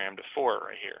diagram to 4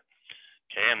 right here,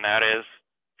 okay, and that is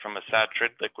from a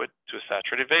saturated liquid to a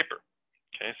saturated vapor,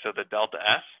 okay? So the delta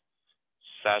s,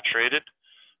 saturated,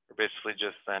 or basically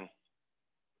just then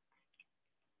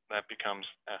that becomes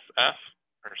SF,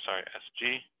 or sorry,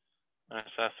 SG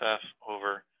minus SF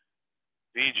over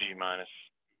VG minus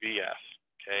VF,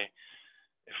 okay?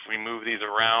 If we move these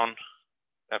around,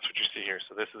 that's what you see here.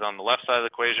 So this is on the left side of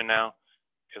the equation now,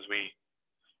 because we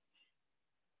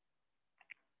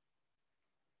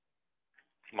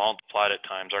multiplied it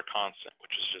times our constant,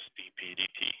 which is just dp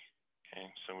dt, okay?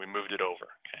 So we moved it over,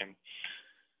 okay?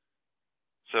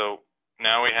 So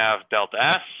now we have delta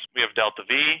S, we have delta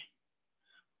V.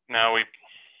 Now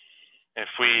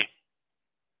if we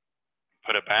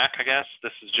put it back, I guess,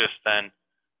 this is just then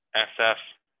SF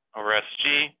over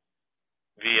SG,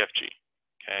 VFG,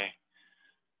 okay?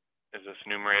 Is this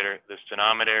numerator, this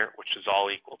denominator, which is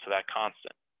all equal to that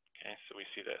constant, okay? So we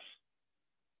see this.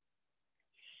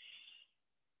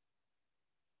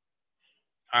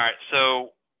 All right,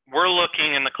 so we're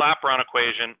looking in the Clapeyron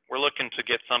equation, we're looking to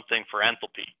get something for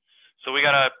enthalpy. So we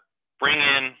got to bring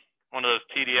in one of those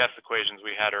TDS equations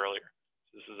we had earlier.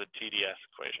 So this is a TDS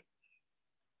equation.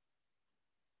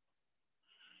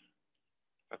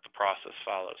 that the process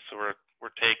follows. So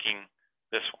we're taking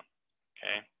this one,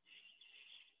 okay?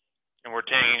 And we're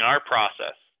taking our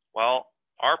process. Well,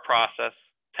 our process,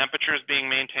 temperature is being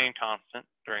maintained constant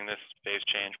during this phase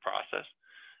change process,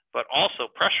 but also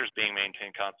pressure is being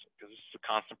maintained constant because this is a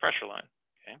constant pressure line,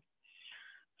 okay?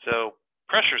 So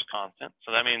pressure is constant,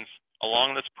 so that means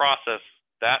along this process,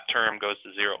 that term goes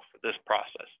to 0 for this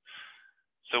process.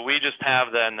 So we just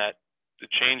have then that the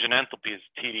change in enthalpy is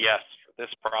TDS for this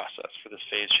process, for this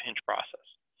phase change process.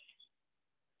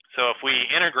 So if we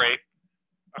integrate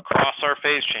across our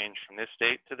phase change from this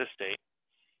state to this state,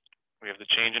 we have the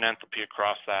change in enthalpy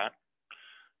across that,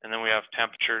 and then we have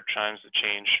temperature times the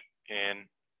change in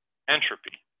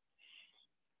entropy.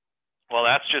 Well,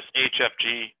 that's just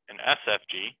HFG and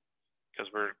SFG, because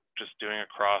we're just doing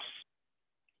across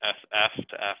SF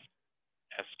to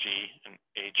SG and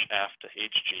HF to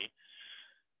HG.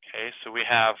 Okay, so we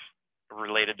have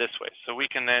related this way. So we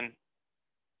can then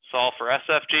solve for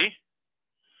SFG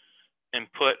and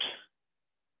put,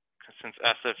 since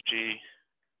SFG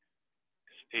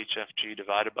is HFG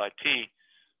divided by T,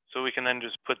 so we can then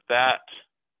just put that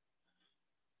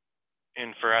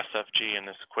in for SFG in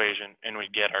this equation, and we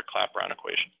get our Clapeyron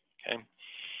equation, okay?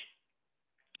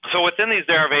 So within these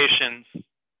derivations,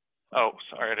 oh,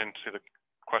 sorry, I didn't see the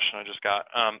question I just got.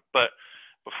 But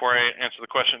before I answer the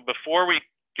question, before we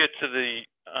get to the,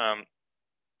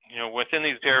 within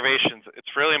these derivations,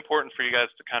 it's really important for you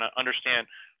guys to kind of understand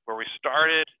where we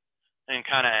started and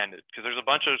kind of ended, because there's a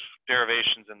bunch of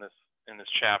derivations in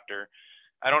this chapter.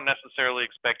 I don't necessarily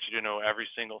expect you to know every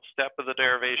single step of the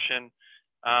derivation,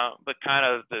 but kind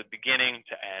of the beginning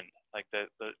to end, like the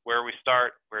where we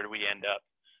start, where do we end up,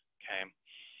 okay?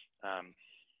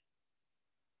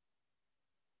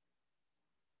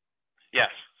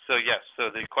 Yes, so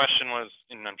the question was,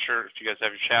 and I'm sure if you guys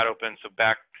have your chat open, so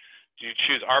back, do you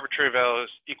choose arbitrary values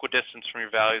equidistant from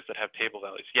your values that have table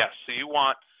values? Yes, so you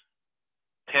want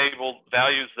table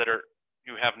values that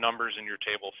you have numbers in your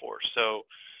table for. So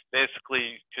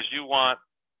basically, because you want,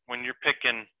 when you're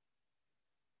picking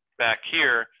back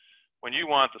here, when you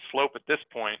want the slope at this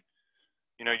point,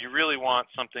 you really want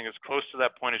something as close to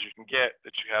that point as you can get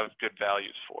that you have good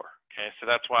values for, okay? So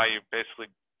that's why you basically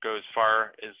go as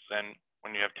far as then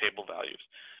when you have table values.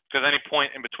 Because any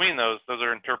point in between those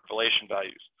are interpolation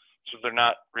values. So they're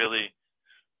not really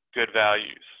good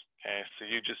values, okay? So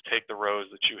you just take the rows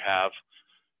that you have,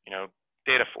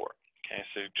 data for, okay?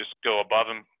 So you just go above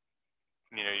them,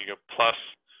 you go plus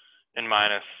and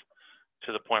minus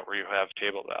to the point where you have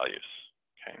table values,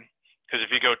 okay? Because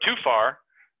if you go too far,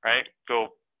 right,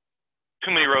 go too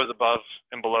many rows above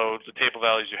and below the table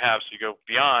values you have, so you go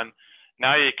beyond,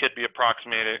 now you could be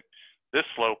approximating this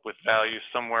slope with values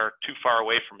somewhere too far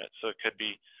away from it. So it could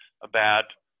be a bad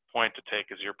point to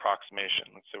take as your approximation.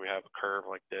 Let's say we have a curve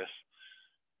like this,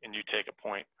 and you take a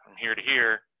point from here to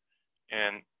here,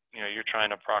 and you're trying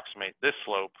to approximate this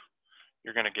slope,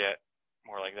 you're going to get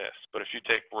more like this. But if you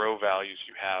take row values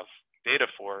you have data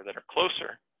for that are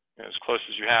closer, as close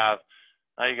as you have,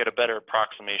 now you get a better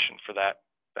approximation for that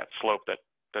slope, that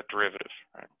derivative,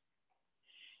 right?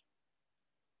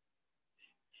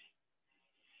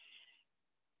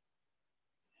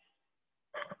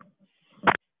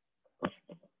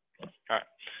 All right,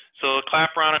 so the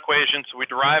Clapeyron equation, so we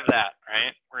derive that,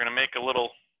 right? We're going to make a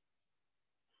little,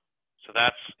 so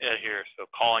that's it here, so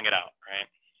calling it out, right?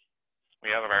 We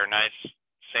have our nice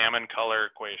salmon color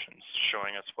equations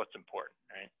showing us what's important,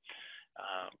 right?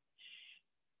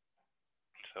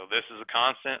 So this is a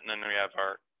constant, and then we have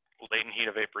our latent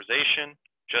heat of vaporization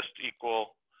just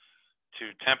equal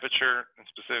to temperature and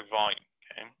specific volume,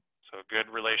 okay? So a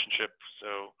good relationship.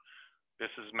 So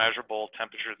this is measurable,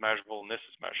 temperature is measurable, and this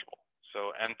is measurable.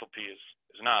 So enthalpy is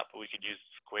not, but we could use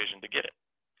this equation to get it,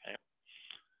 okay?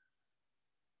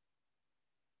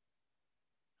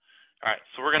 All right,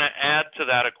 so we're going to add to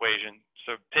that equation.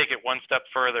 So take it one step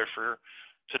further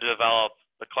to develop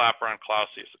the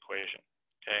Clapeyron-Clausius equation,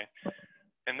 okay?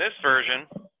 In this version,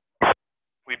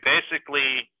 we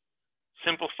basically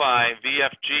simplify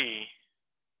VFG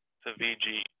to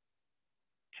VG,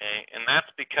 okay? And that's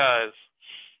because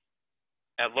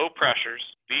at low pressures,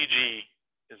 VG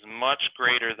is much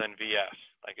greater than VS.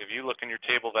 Like if you look in your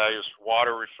table values for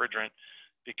water, refrigerant,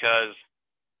 because,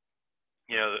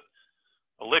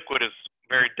 a liquid is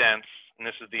very dense, and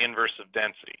this is the inverse of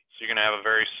density. So you're going to have a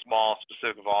very small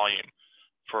specific volume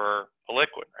for a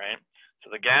liquid, right? So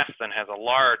the gas then has a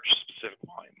large specific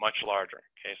volume, much larger,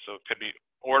 okay? So it could be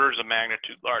orders of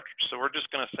magnitude larger. So we're just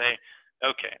going to say,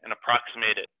 okay, and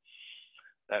approximate it.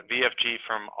 That VFG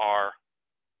from our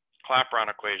Clapeyron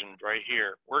equation right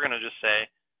here, we're going to just say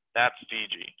that's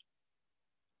VG.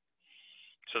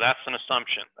 So that's an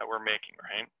assumption that we're making,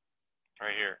 right?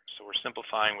 Right here. So we're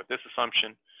simplifying with this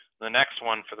assumption. The next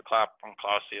one for the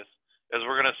Clapeyron-Clausius is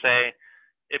we're going to say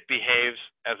it behaves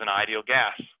as an ideal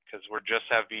gas because we just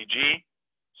have Vg.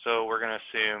 So we're going to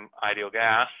assume ideal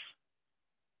gas.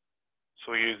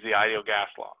 So we use the ideal gas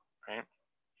law, right?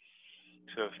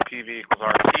 So if PV equals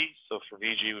RT, so for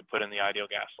Vg, we put in the ideal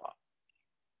gas law.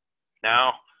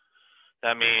 Now,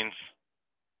 that means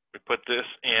we put this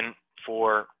in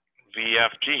for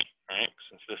VFG, right?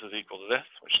 Since this is equal to this,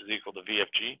 which is equal to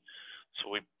VFG.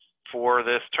 So we, for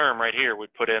this term right here, we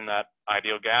put in that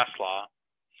ideal gas law,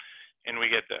 and we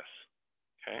get this,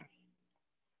 okay?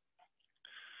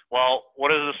 Well, what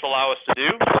does this allow us to do?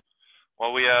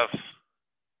 Well, we have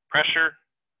pressure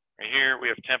right here, we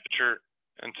have temperature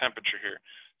and temperature here.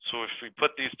 So if we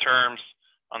put these terms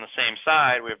on the same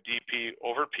side, we have dP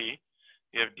over P,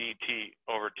 you have dt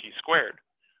over T squared.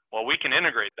 Well, we can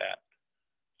integrate that,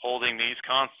 holding these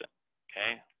constant,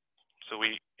 okay? So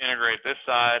we integrate this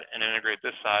side and integrate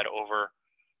this side over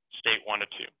state 1 to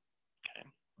 2, okay?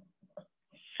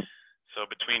 So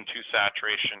between two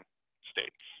saturation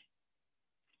states.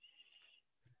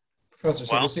 Professor,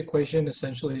 so this equation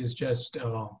essentially is just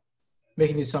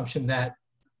making the assumption that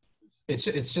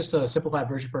it's just a simplified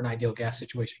version for an ideal gas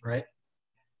situation, right?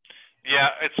 Yeah,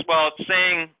 it's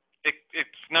saying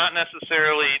it's not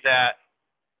necessarily that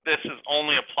this is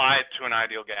only applied to an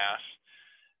ideal gas.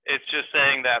 It's just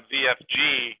saying that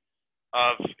VFG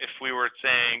of, if we were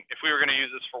going to use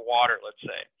this for water, let's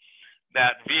say,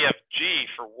 that VFG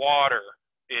for water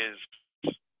is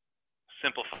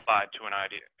simplified to an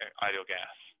ideal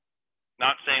gas.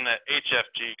 Not saying that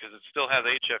HFG, because it still has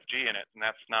HFG in it, and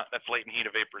that's latent heat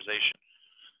of vaporization.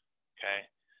 Okay,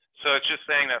 so it's just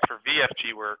saying that for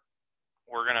VFG, we're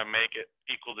going to make it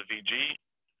equal to VG,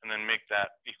 and then make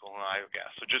that equal to an ideal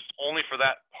gas. So just only for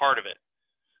that part of it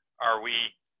are we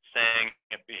saying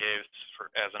it behaves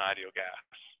as an ideal gas.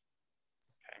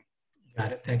 Okay.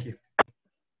 Got it. Thank you.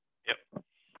 Yep.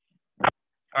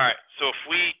 All right. So if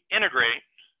we integrate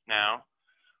now,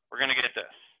 we're going to get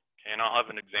this. Okay, and I'll have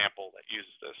an example that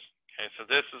uses this. Okay, so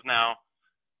this is now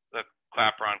the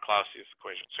Clapeyron-Clausius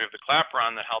equation. So we have the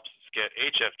Clapeyron that helps us get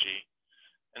HFG,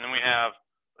 and then we have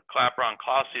the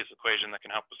Clapeyron-Clausius equation that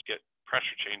can help us get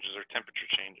pressure changes or temperature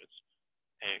changes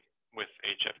with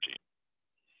HFG.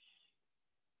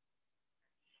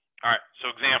 All right,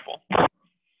 so example.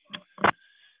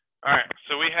 All right,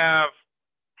 so we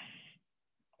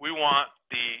want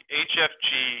the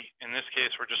HFG, in this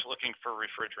case, we're just looking for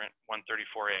refrigerant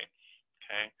 134A,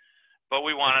 okay? But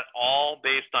we want it all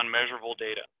based on measurable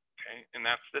data, okay? And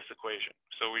that's this equation.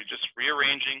 So we're just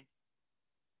rearranging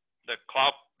the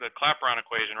Clapeyron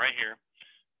equation right here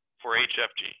for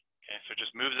HFG, okay? So it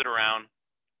just moves it around.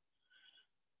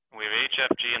 We have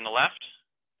HFG on the left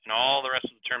and all the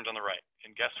rest of the terms on the right.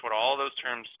 And guess what? All those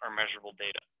terms are measurable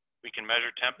data. We can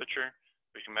measure temperature,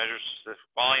 we can measure specific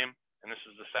volume, and this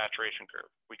is the saturation curve.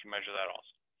 We can measure that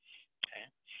also, okay?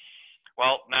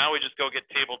 Well, now we just go get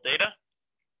table data.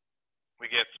 We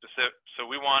get specific, so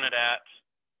we want it at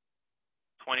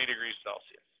 20 degrees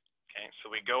Celsius, okay?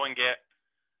 So we go and get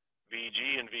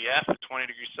VG and VF at 20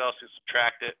 degrees Celsius,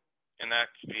 subtract it, and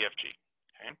that's VFG,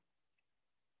 okay?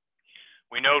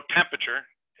 We know temperature,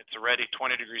 it's already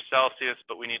 20 degrees Celsius,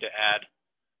 but we need to add,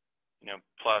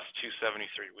 plus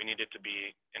 273. We need it to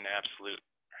be in absolute,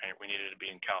 right? We need it to be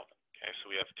in Kelvin. Okay,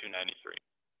 so we have 293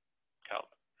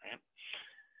 Kelvin, right?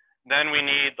 Then we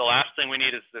need, the last thing we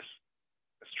need is this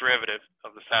derivative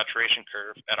of the saturation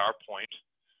curve at our point.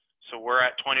 So we're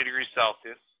at 20 degrees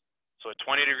Celsius. So at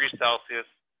 20 degrees Celsius,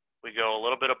 we go a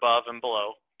little bit above and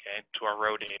below, okay, to our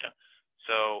row data.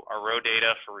 So our row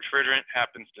data for refrigerant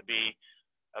happens to be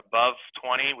above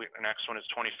 20. The next one is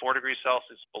 24 degrees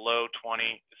Celsius, below 20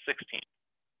 is 16,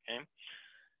 okay?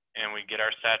 And we get our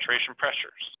saturation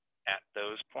pressures at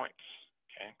those points,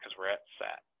 okay, because we're at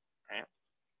sat, right?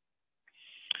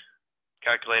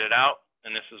 Calculate it out,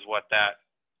 and this is what that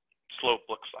slope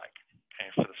looks like,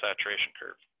 okay, for the saturation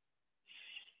curve.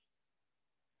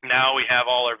 Now we have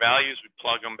all our values, we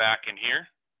plug them back in here,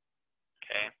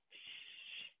 okay?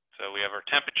 So we have our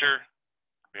temperature,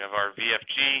 we have our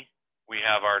VFG, we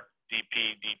have our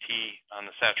dP, dt on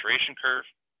the saturation curve,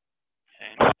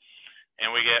 okay? And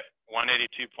we get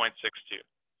 182.62.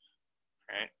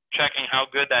 Right? Checking how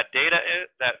good that data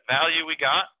is, that value we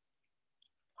got.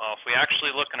 If we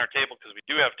actually look in our table, because we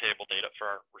do have table data for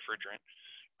our refrigerant,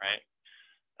 right?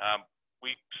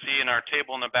 We see in our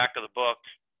table in the back of the book,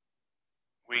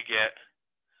 we get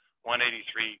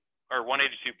 183 or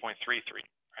 182.33,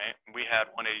 right? We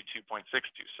had 182.62.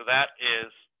 So that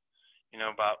is,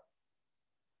 about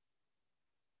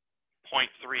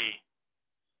 0.3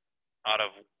 out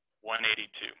of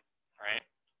 182, right?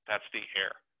 That's the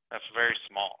error. That's very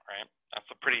small, right? That's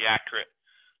a pretty accurate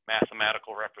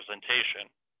mathematical representation,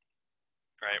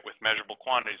 right, with measurable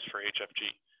quantities for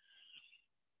HFG.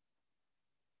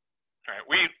 All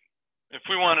right, if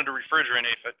we wanted to refrigerate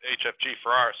HFG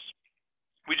for ours,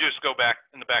 we just go back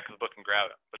in the back of the book and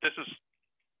grab it. But this is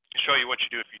to show you what you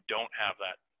do if you don't have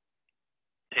that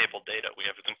table data. We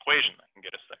have an equation that can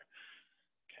get us there.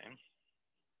 Okay.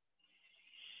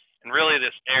 And really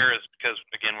this error is because,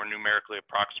 again, we're numerically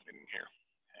approximating here.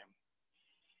 Okay.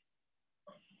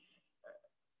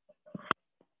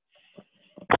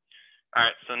 All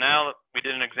right, so now we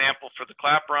did an example for the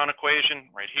Clapeyron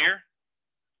equation right here.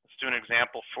 Let's do an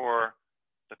example for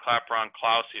the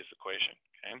Clapeyron-Clausius equation.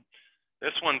 Okay.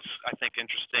 This one's, I think,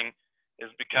 interesting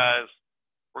is because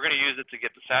we're going to use it to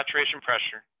get the saturation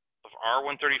pressure of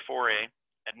R134A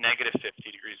at -50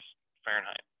 degrees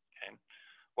Fahrenheit. Okay.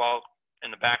 Well,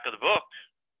 in the back of the book,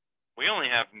 we only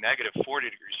have -40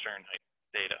 degrees Fahrenheit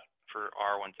data for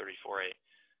R134A.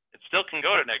 It still can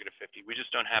go to -50. We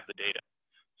just don't have the data.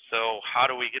 So how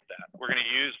do we get that? We're going to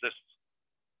use the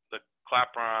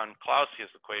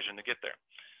Clapeyron-Clausius equation to get there.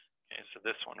 Okay, so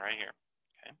this one right here.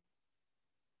 Okay.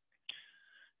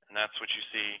 And that's what you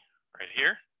see right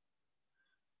here.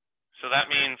 So that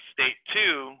means state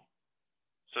 2,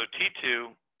 so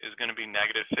T2 is going to be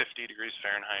 -50 degrees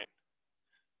Fahrenheit.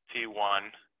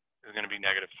 T1 is going to be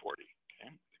 -40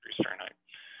 degrees Fahrenheit.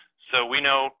 So we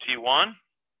know T1,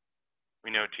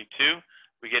 we know T2,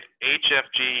 we get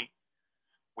HFG.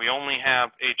 We only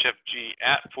have HFG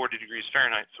at 40 degrees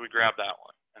Fahrenheit, so we grab that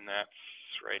one, and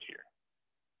that's right here.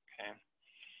 Okay.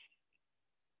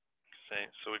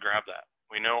 So we grab that.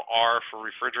 We know R for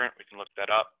refrigerant, we can look that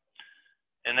up.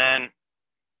 And then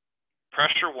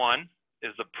pressure 1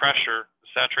 is the pressure, the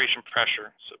saturation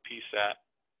pressure, so Psat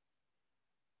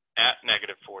at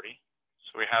 -40.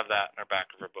 So we have that in our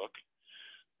back of our book,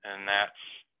 and that's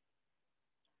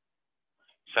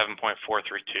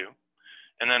 7.432.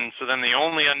 And then, so then the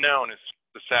only unknown is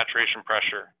the saturation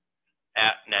pressure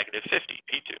at -50,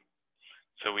 P2.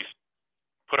 So we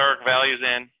put our values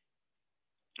in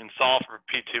and solve for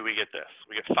P2, we get this.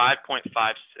 We get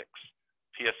 5.56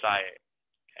 PSIA,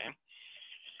 okay?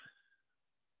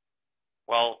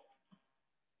 Well,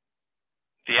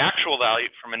 the actual value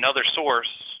from another source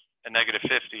at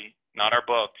 -50, not our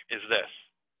book, is this.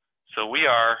 So we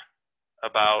are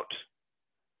about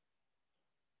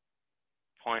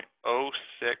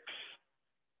 0.06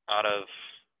 out of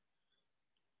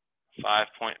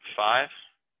 5.5.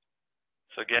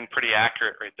 So again, pretty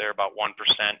accurate right there, about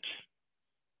 1%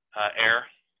 error.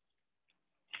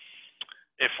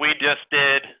 If we just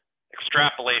did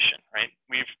extrapolation, right?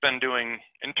 We've been doing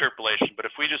interpolation, but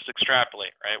if we just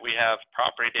extrapolate, right? We have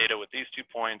property data with these 2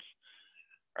 points,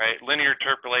 right? Linear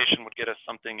interpolation would get us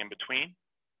something in between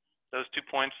those 2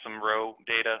 points, some row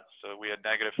data. So we had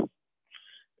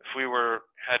if we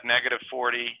had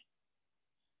 -40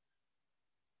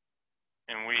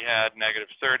 and we had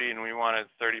 -30 and we wanted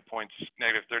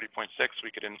 -30.6,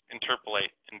 we could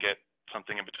interpolate and get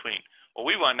something in between. Well,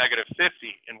 we want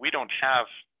 -50 and we don't have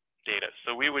data.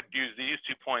 So we would use these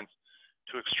 2 points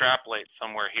to extrapolate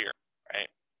somewhere here, right?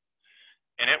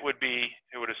 And it would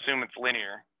assume it's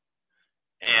linear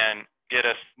and get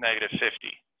us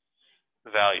 -50,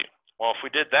 the value. Well, if we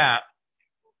did that,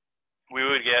 we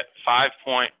would get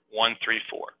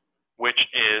 5.134,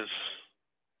 which is,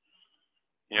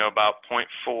 about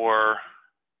 0.4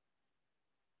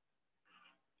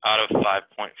 out of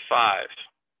 5.5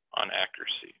 on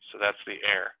accuracy. So that's the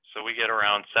error. So we get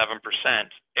around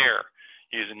 7% error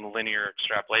using the linear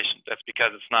extrapolation. That's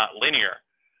because it's not linear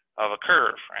of a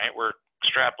curve, right? We're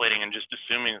extrapolating and just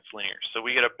assuming it's linear. So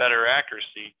we get a better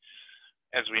accuracy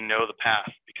as we know the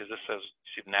path, because this says,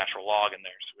 you see the natural log in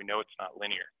there, so we know it's not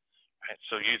linear. Right,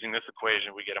 so using this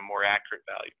equation, we get a more accurate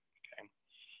value. Okay.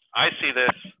 I see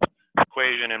this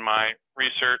equation in my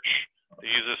research. They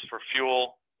use this for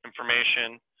fuel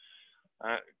information.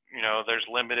 There's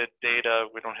limited data.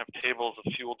 We don't have tables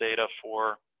of fuel data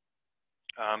for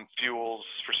fuels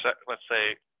for, let's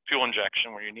say, fuel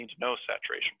injection, where you need to know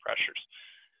saturation pressures.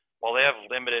 While they have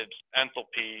limited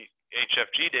enthalpy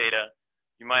HFG data,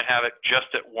 you might have it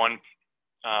just at one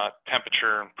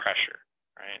temperature and pressure,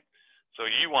 right? So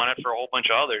you want it for a whole bunch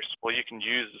of others. Well, you can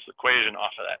use this equation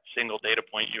off of that single data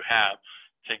point you have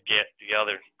to get the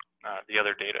other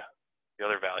data, the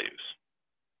other values.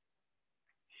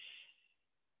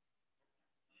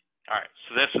 All right,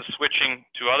 so this is switching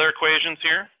to other equations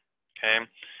here. Okay,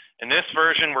 in this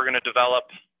version, we're going to develop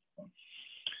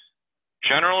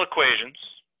general equations,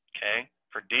 okay,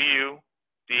 for du,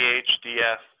 dh,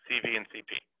 ds, cv, and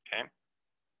cp. Okay,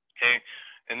 okay?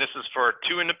 And this is for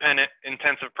two independent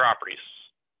intensive properties,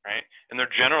 right? And they're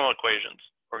general equations.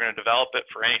 We're going to develop it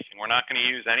for anything. We're not going to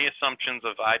use any assumptions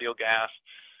of ideal gas,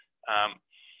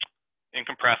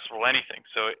 incompressible, anything.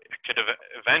 So it could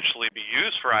eventually be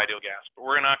used for ideal gas, but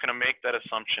we're not going to make that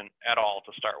assumption at all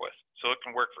to start with. So it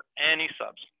can work for any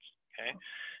substance, okay?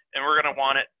 And we're going to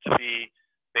want it to be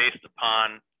based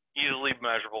upon easily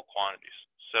measurable quantities.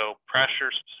 So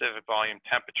pressure, specific volume,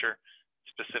 temperature,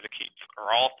 specific heat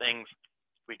are all things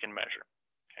we can measure,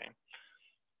 okay?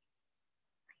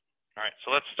 All right,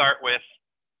 so let's start with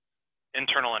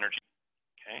internal energy,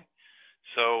 okay?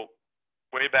 So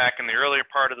way back in the earlier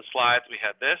part of the slides, we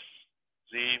had this,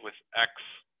 z with x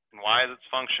and y as its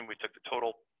function. We took the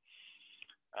total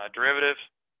derivative,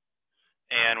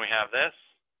 and we have this.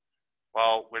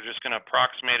 Well, we're just going to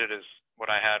approximate it as what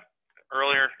I had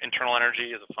earlier. Internal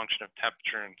energy is a function of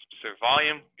temperature and specific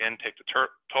volume. Again, take the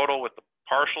total with the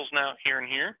partials now here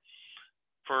and here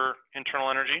for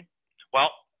internal energy.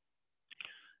 Well,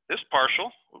 this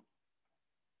partial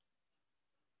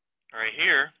right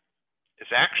here is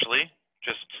actually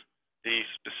just the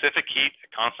specific heat at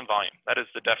constant volume. That is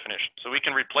the definition. So we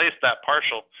can replace that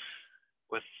partial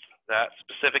with that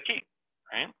specific heat,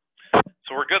 right?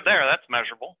 So we're good there. That's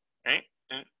measurable, right?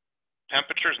 And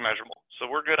temperature is measurable. So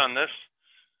we're good on this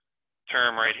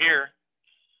term right here.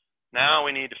 Now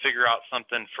we need to figure out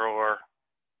something for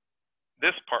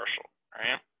this partial,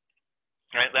 right?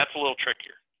 Right? That's a little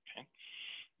trickier, okay?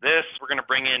 This, we're going to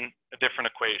bring in a different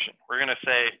equation. We're going to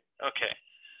say, okay,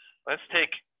 let's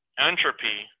take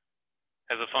entropy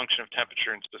as a function of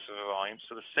temperature and specific volume.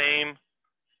 So the same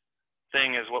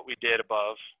thing as what we did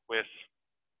above with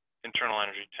internal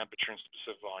energy, temperature, and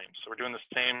specific volume. So we're doing the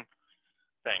same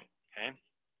thing, okay?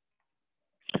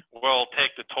 We'll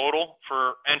take the total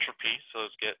for entropy. So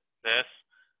let's get this,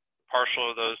 partial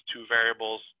of those two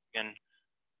variables in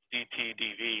dt,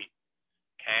 dv,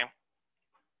 okay?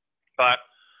 But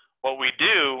what we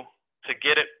do to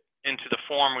get it into the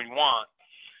form we want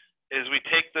is we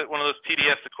take one of those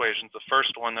TDS equations, the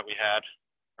first one that we had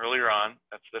earlier on,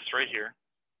 that's this right here,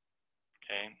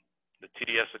 okay, the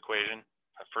TDS equation,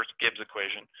 that first Gibbs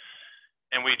equation,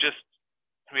 and we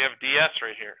have ds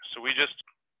right here. So we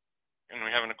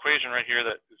have an equation right here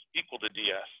that is equal to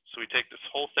ds. So we take this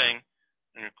whole thing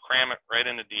and we cram it right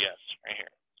into ds right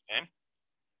here, okay?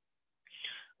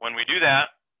 When we do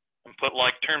that and put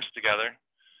like terms together,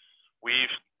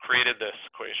 we've created this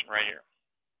equation right here.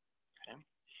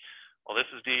 Well,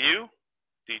 this is du,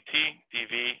 dt,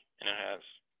 dv, and it has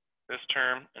this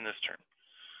term and this term.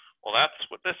 Well, that's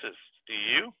what this is,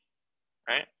 du,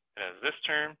 right? It has this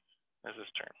term, has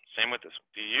this term. Same with this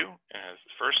one, du, and it has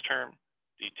the first term,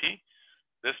 dt,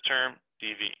 this term,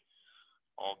 dv.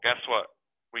 Well, guess what?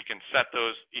 We can set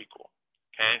those equal,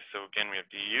 okay? So again, we have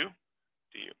du,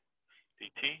 dt,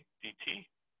 dt,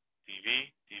 dv,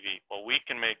 dv. Well, we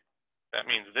can make, that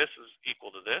means this is equal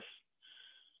to this,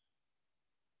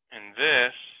 and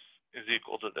this is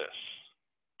equal to this,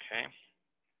 okay?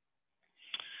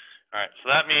 All right,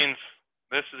 so that means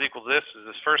this is equal to this is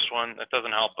this first one. That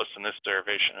doesn't help us in this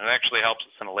derivation. It actually helps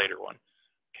us in a later one,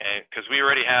 okay? Because we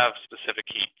already have specific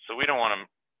heat, so we don't want to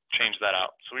change that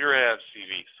out. So we already have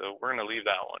CV, so we're going to leave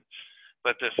that one.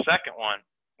 But this second one,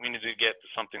 we need to get to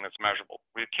something that's measurable.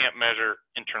 We can't measure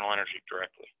internal energy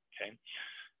directly, okay?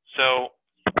 So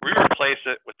we replace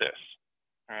it with this,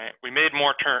 all right? We made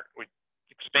more we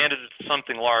expanded it to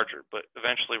something larger, but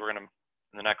eventually we're going to,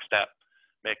 in the next step,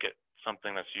 make it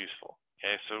something that's useful.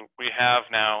 Okay, so we have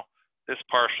now this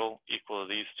partial equal to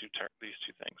these two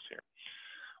things here.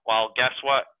 Well, guess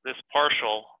what? This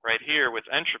partial right here with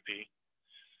entropy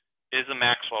is a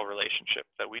Maxwell relationship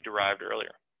that we derived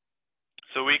earlier.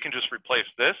 So we can just replace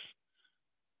this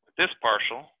with this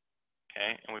partial,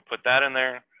 okay, and we put that in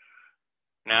there.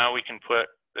 Now we can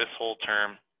put this whole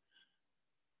term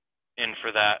in for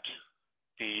that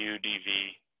du,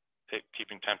 dv,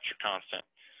 keeping temperature constant.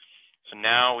 So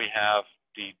now we have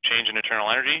the change in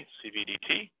internal energy, cv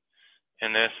dt,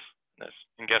 and this.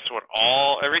 And guess what?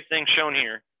 Everything shown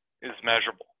here is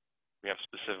measurable. We have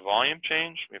specific volume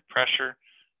change, we have pressure.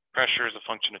 Pressure is a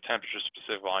function of temperature,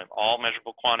 specific volume. All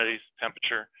measurable quantities,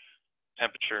 temperature,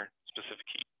 specific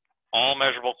heat. All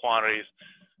measurable quantities.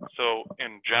 So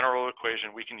in general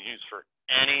equation, we can use for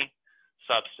any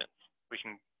substance. We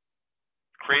can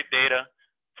create data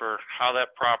for how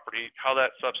that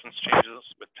substance changes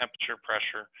with temperature,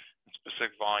 pressure, and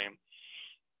specific volume.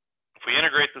 If we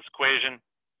integrate this equation,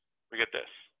 we get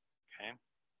this, okay?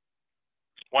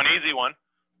 One easy one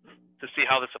to see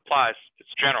how this applies, it's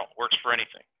general, works for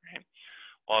anything, right?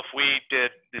 Well, if we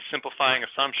did the simplifying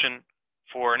assumption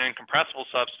for an incompressible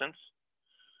substance,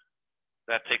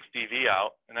 that takes dV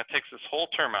out, and that takes this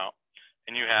whole term out,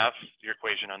 and you have your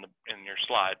equation in your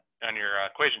slide, on your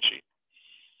equation sheet.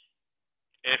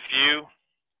 If you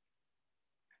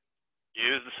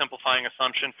use the simplifying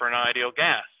assumption for an ideal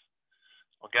gas,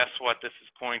 well, guess what? This is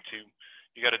going to,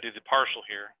 you got to do the partial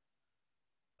here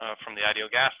from the ideal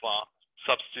gas law.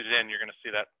 Substitute it in, you're going to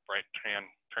see that right-hand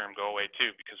term go away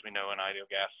too, because we know an ideal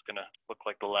gas is going to look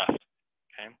like the left.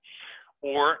 Okay.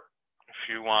 Or if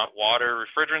you want water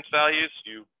refrigerants values,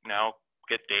 you now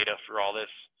get data for all this,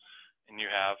 and you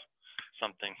have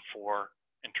something for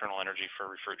internal energy for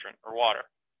refrigerant or water.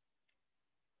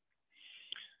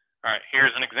 All right,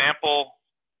 here's an example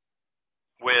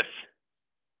with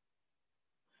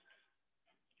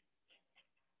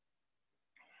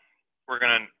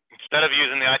instead of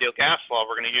using the ideal gas law,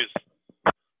 we're going to use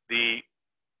the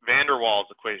van der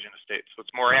Waals equation of state. So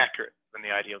it's more accurate than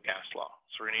the ideal gas law.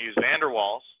 So we're going to use van der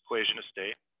Waals equation of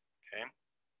state. Okay.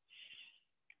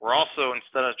 We're also,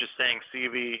 instead of just saying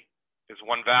CV is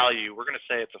one value, we're going to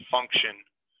say it's a function.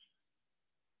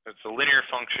 It's a linear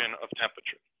function of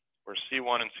temperature, where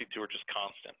C1 and C2 are just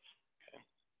constants. Okay.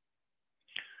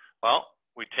 Well,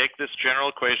 we take this general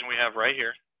equation we have right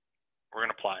here. We're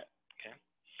going to apply it. Okay.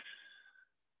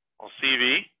 Well,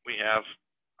 CV, we have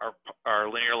our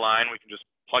linear line. We can just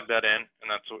plug that in, and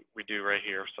that's what we do right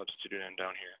here, substitute it in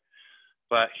down here.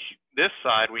 But this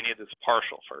side, we need this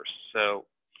partial first. So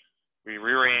we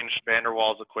rearrange van der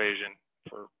Waals equation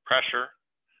for pressure,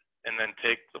 and then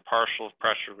take the partial of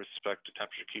pressure with respect to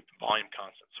temperature, keep the volume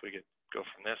constant. So we go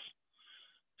from this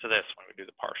to this when we do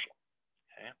the partial.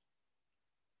 Okay.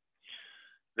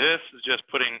 This is just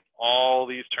putting all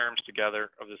these terms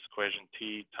together of this equation,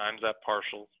 T times that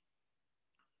partial,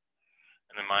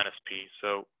 and then minus P.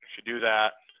 So if you do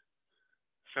that,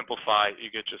 simplify,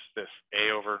 you get just this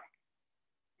A over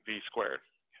V squared.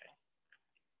 Okay.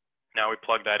 Now we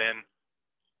plug that in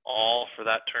all for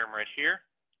that term right here,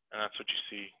 and that's what you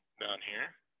see down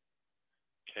here.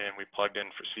 Okay, and we plugged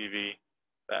in for CV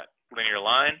that linear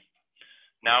line.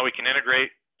 Now we can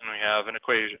integrate, and we have an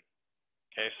equation.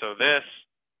 Okay, so this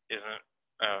is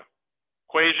an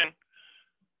equation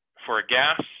for a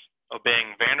gas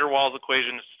obeying van der Waals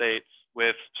equation of states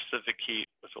with specific heat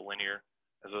with a linear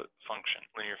as a function,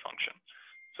 linear function.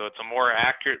 So it's a more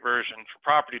accurate version for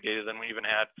property data than we even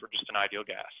had for just an ideal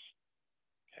gas.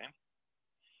 Okay.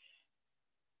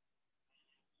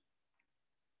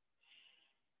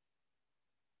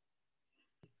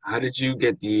 How did you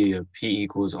get the P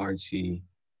equals RT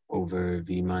over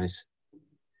V minus?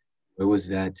 Where was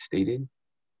that stated?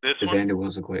 This the one? van der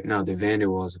Waals equation. No, the van der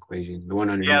Waals equation. The one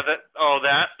underneath. Yeah,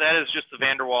 that is just the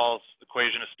van der Waals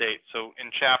equation of state. So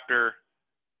in chapter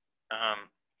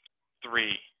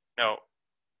 3, no,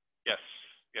 yes,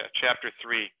 yeah, chapter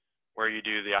 3, where you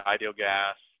do the ideal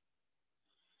gas,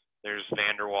 there's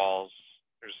van der Waals,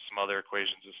 there's some other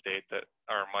equations of state that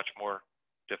are much more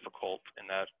difficult in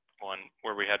that one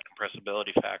where we had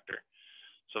compressibility factor.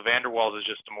 So van der Waals is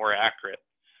just more accurate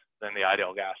than the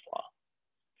ideal gas law.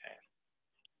 Okay.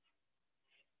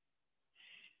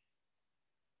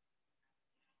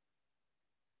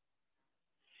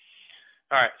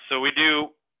 All right, so we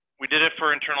did it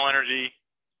for internal energy,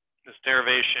 this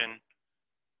derivation.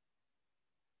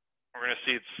 We're going to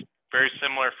see it's very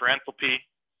similar for enthalpy.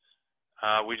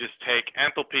 We just take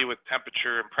enthalpy with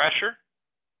temperature and pressure.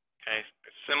 Okay,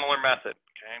 a similar method.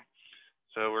 Okay,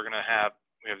 so we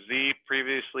have Z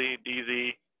previously,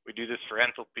 dZ. We do this for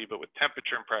enthalpy, but with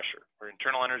temperature and pressure. For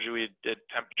internal energy, we did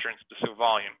temperature and specific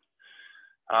volume.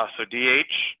 So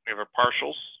dH, we have our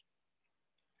partials.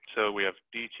 So we have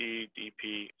dt,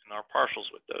 dP, and our partials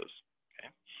with those.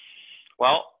 Okay.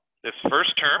 Well, this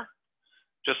first term,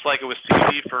 just like it was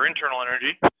Cp for internal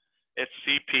energy, it's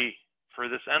Cp for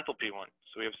this enthalpy one.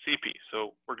 So we have Cp.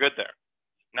 So we're good there.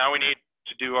 Now we need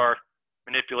to do our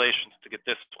manipulations to get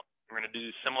this one. We're going to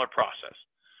do a similar process.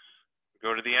 We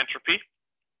go to the entropy.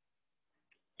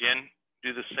 Again,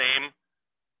 do the same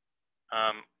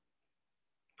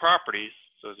properties.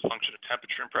 So as a function of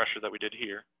temperature and pressure that we did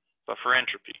here, but for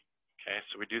entropy. Okay,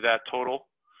 so we do that total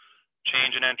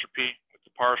change in entropy with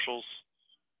the partials.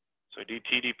 So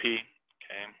dt dP.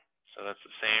 Okay, so that's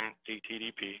the same dt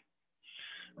dP.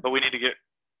 But we need to get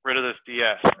rid of this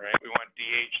ds, right? We want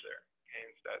dH there, okay,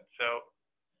 instead. So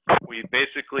we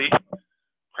basically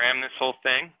cram this whole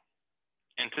thing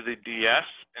into the ds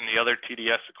and the other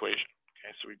TDS equation.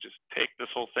 Okay, so we just take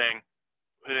this whole thing,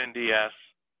 put it in ds,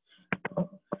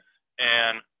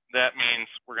 and that means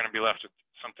we're going to be left with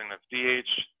something that's dH,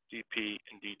 dP,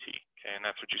 and dt. Okay, and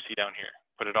that's what you see down here.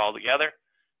 Put it all together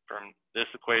from this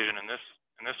equation and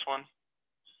this one.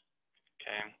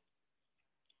 Okay,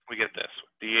 we get this: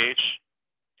 dH,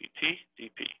 dt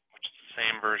dp, which is the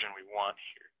same version we want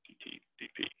here, dt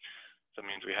dp. So that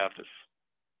means we have this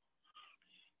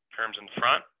terms in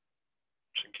front,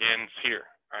 which again is here,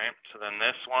 right? So then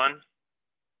this one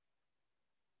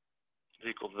is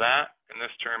equal to that, and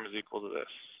this term is equal to this.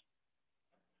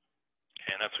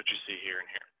 Okay, and that's what you see here and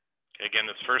here. Okay, again,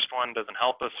 this first one doesn't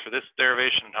help us for this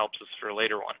derivation, it helps us for a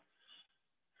later one.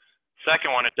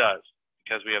 Second one, it does,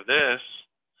 because we have this,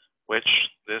 which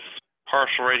this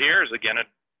partial right here is again a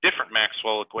different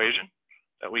Maxwell equation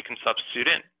that we can substitute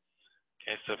in.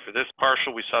 Okay, so for this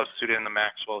partial, we substitute in the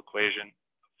Maxwell equation,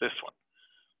 this one.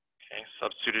 Okay,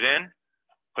 substitute it in,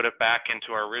 put it back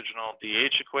into our original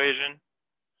DH equation,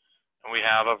 and we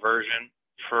have a version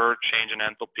for change in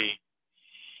enthalpy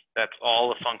that's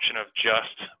all a function of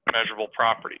just measurable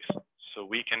properties. So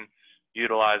we can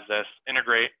utilize this,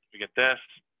 integrate, we get this.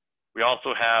 We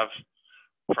also have,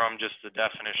 from just the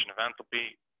definition of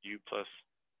enthalpy, U plus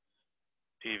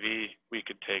dV, we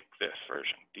could take this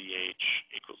version, dH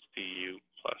equals du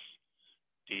plus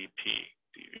dP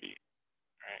dV.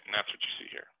 Right? And that's what you see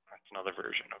here. That's another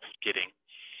version of getting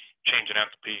change in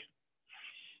enthalpy.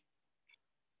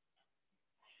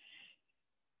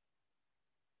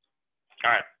 All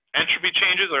right, entropy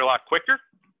changes are a lot quicker.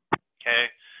 Okay,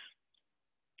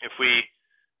 if we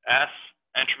S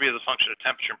entropy is a function of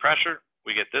temperature and pressure,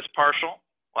 we get this partial.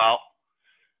 Well,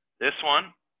 this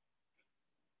one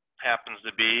happens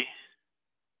to be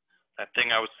that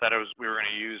thing we were going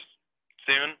to use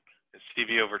soon is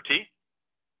CV over T.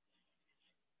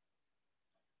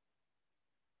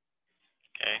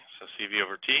 Okay, so CV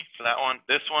over T for that one.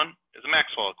 This one is a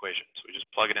Maxwell equation, so we just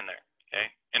plug it in there. Okay,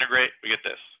 integrate, we get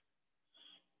this.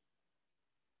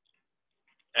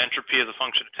 Entropy is a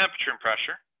function of temperature and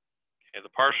pressure. Okay,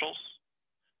 the partials.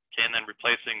 Okay, and then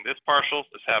replacing this partial,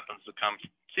 this happens to come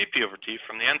from Cp over T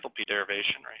from the enthalpy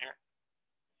derivation right here.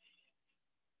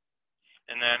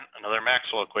 And then another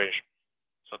Maxwell equation,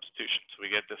 substitution. So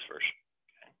we get this version.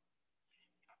 Okay.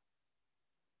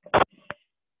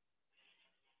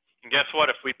 And guess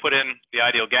what? If we put in the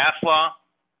ideal gas law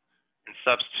and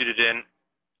substituted in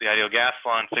the ideal gas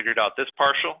law and figured out this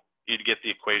partial, you'd get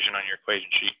the equation on your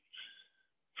equation sheet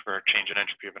for a change in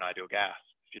entropy of an ideal gas.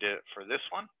 If you did it for this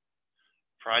one,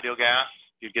 for ideal gas,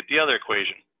 you'd get the other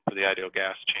equation for the ideal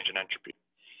gas change in entropy.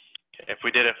 Okay. If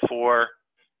we did it for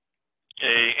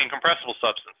a incompressible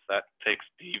substance, that takes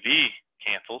dV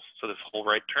cancels, so this whole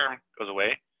right term goes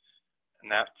away, and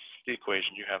that's the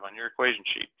equation you have on your equation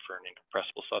sheet for an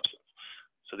incompressible substance.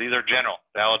 So these are general,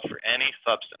 valid for any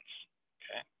substance.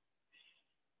 Okay.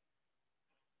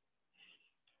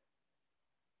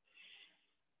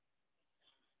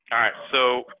 All right,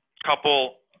 so a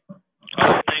couple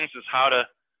other things is how to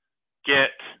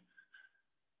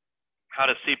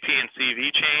CP and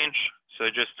CV change. So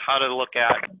just how to look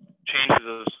at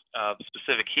changes of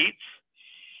specific heats.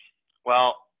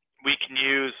 Well, we can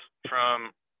use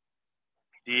from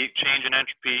the change in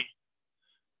entropy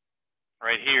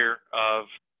right here of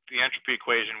the entropy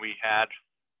equation we had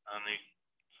on the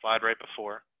slide right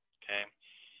before, okay?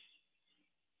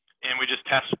 And we just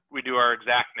we do our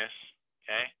exactness,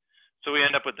 okay? So we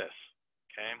end up with this,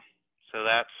 okay? So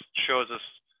that shows us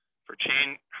for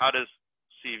change, how does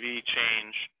CV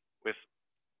change with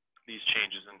these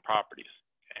changes in properties,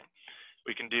 okay?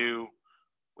 We can do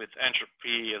with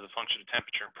entropy as a function of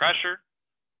temperature and pressure.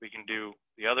 We can do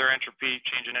the other entropy,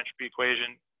 change in entropy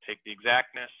equation, take the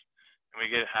exactness, and we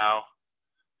get how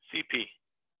CP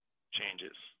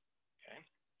changes, okay?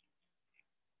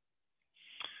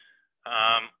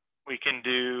 We can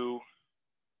do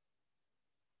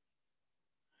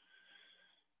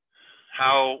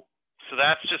so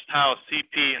that's just how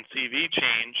CP and CV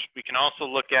change. We can also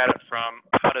look at it from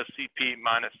how does CP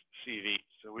minus CV.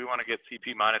 So we want to get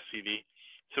CP minus CV.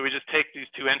 So we just take these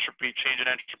two change in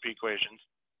entropy equations,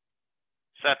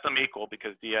 set them equal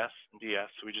because ds and ds.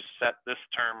 So we just set this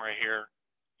term right here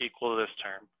equal to this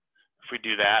term. If we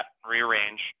do that,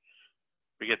 rearrange,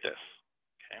 we get this,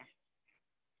 okay?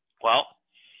 Well,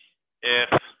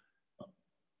 if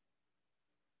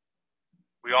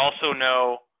we also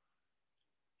know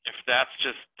if that's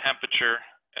just temperature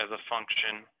as a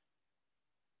function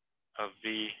of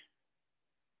V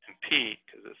and P,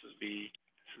 because this is V,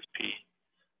 this is P,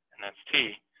 and that's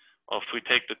T. Well, if we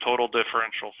take the total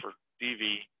differential for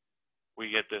dV, we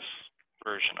get this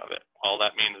version of it. All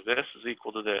that means this is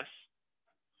equal to this,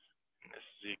 and this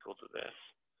is equal to this.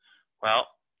 Well,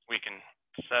 we can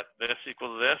set this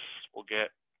equal to this, we'll get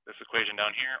this equation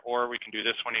down here, or we can do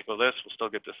this one equal to this, we'll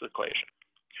still get this equation,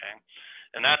 okay?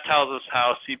 And that tells us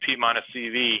how CP minus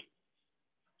CV,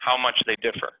 how much they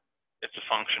differ. It's a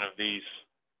function of these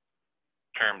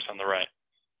terms on the right.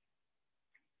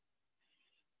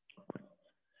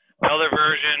 Another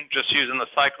version, just using the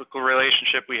cyclical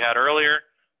relationship we had earlier,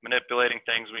 manipulating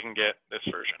things, we can get this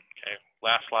version. Okay,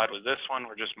 last slide was this one.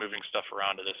 We're just moving stuff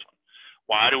around to this one.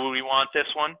 Why do we want this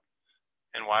one?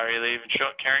 And why are they even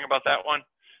caring about that one?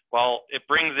 Well, it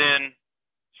brings in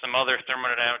some other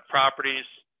thermodynamic properties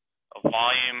of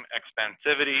volume,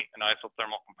 expansivity, and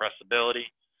isothermal compressibility.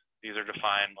 These are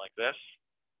defined like this.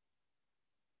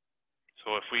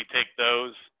 So if we take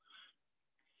those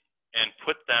and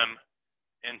put them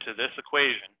into this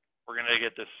equation, we're going to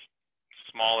get this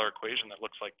smaller equation that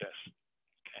looks like this.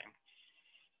 Okay.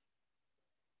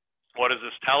 What does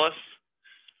this tell us?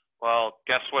 Well,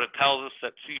 guess what it tells us?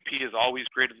 That CP is always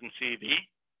greater than CV,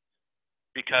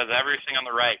 because everything on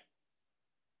the right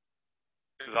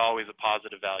is always a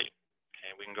positive value.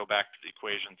 Okay, we can go back to the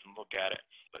equations and look at it.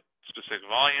 But specific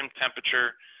volume,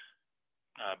 temperature,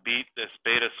 beat this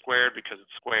beta squared because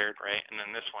it's squared, right? And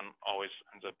then this one always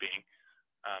ends up being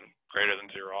greater than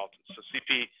 0 also. So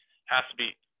CP has to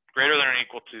be greater than or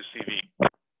equal to CV.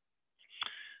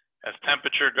 As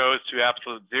temperature goes to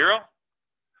absolute 0,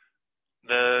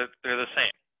 they're the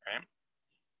same, right?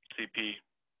 CP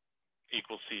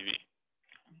equals CV.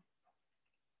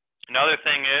 Another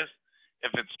thing is, if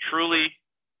it's truly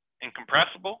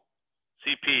incompressible,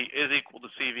 CP is equal to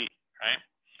CV, right?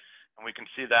 And we can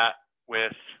see that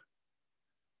with,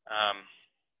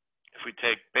 if we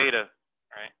take beta,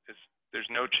 right, there's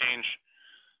no change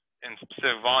in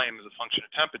specific volume as a function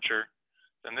of temperature,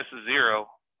 then this is 0.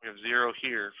 We have 0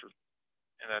 here,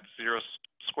 and that's 0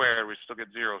 squared. We still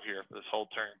get 0 here for this whole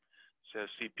term. It says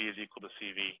CP is equal to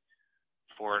CV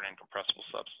for an incompressible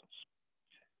substance.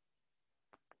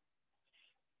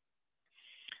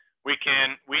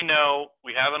 We know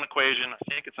we have an equation, I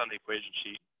think it's on the equation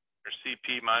sheet, where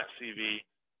CP minus CV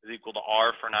is equal to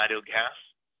R for an ideal gas,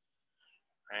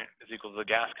 right? Is equal to the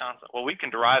gas constant. Well, we can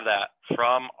derive that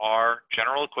from our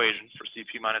general equation for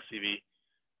CP minus CV,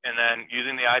 and then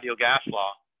using the ideal gas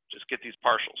law, just get these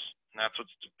partials. And that's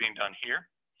what's being done here.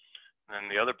 And then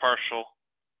the other partial,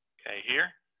 okay, here,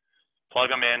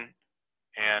 plug them in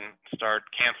and start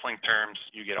canceling terms,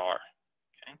 you get R.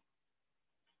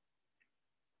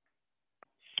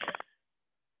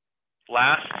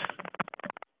 Last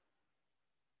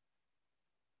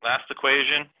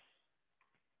equation,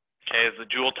 okay, is the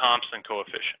Joule-Thomson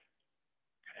coefficient.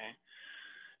 Okay,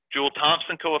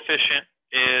 Joule-Thomson coefficient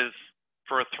is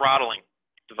for a throttling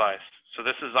device. So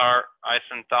this is our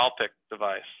isenthalpic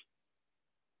device.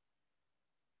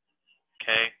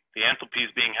 Okay, the enthalpy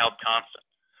is being held constant.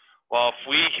 Well, if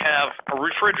we have a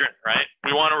refrigerant, right?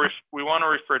 We want a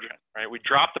refrigerant, right? We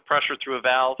drop the pressure through a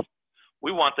valve.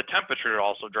 We want the temperature to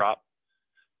also drop,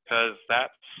 because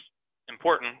that's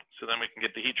important, so then we can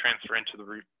get the heat transfer into the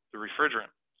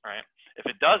refrigerant, right? If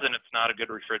it doesn't, it's not a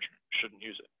good refrigerant. You shouldn't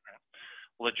use it, right?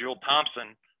 Well, the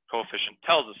Joule-Thomson coefficient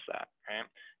tells us that, right?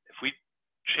 If we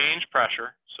change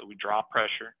pressure, so we drop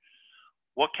pressure,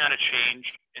 what kind of change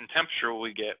in temperature will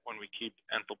we get when we keep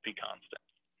enthalpy constant,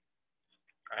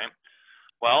 right?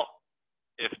 Well,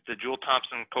 if the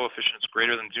Joule-Thomson coefficient is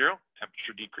greater than 0,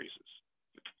 temperature decreases.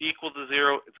 If it's equal to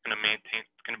 0, it's going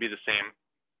to be the same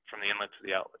from the inlet to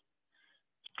the outlet.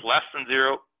 If it's less than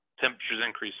 0, temperature is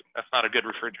increasing. That's not a good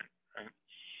refrigerant, right?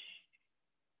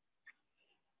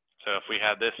 So if we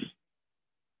had this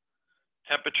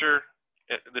temperature,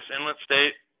 this inlet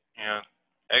state, you know,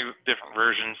 different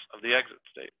versions of the exit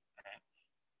state. Right?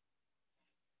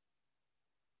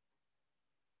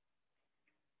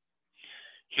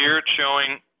 Here it's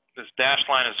showing this dashed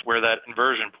line is where that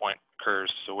inversion point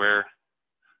occurs. So where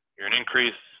you're an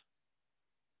increase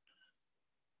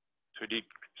to a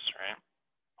decrease, right?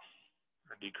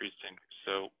 Or decrease to increase.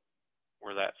 So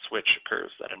where that switch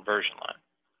occurs, that inversion line.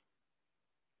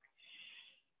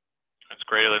 It's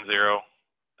greater than 0.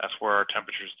 That's where our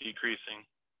temperature is decreasing.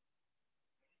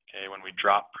 Okay, when we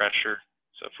drop pressure.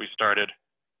 So if we started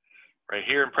right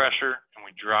here in pressure and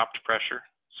we dropped pressure,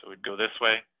 so we'd go this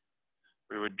way,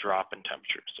 we would drop in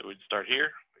temperature. So we'd start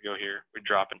here, we go here, we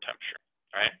drop in temperature,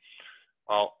 right?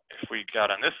 Well, if we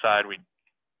got on this side, we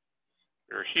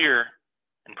were here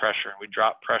in pressure, and we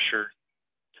drop pressure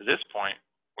to this point,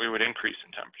 we would increase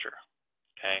in temperature,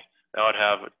 okay? That would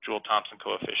have a Joule-Thomson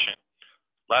coefficient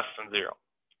less than 0.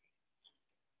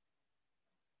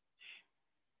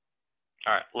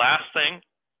 All right, last thing,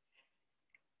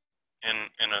 in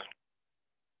an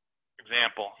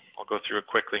example, I'll go through it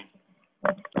quickly,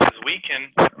 is we can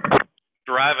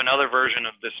derive another version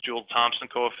of this Joule-Thomson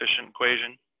coefficient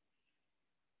equation.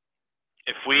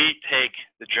 If we take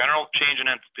the general change in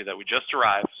enthalpy that we just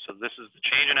derived, so this is the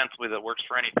change in enthalpy that works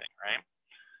for anything, right?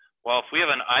 Well, if we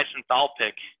have an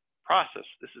isenthalpic process,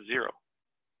 this is 0.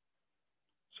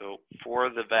 So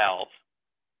for the valve,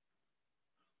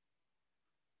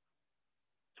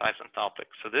 size enthalpic.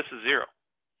 So this is 0. All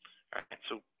right,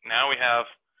 so now we have,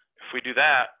 if we do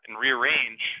that and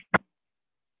rearrange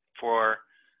for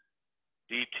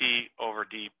dt over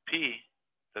dp,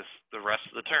 the rest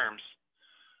of the terms,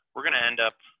 we're going to end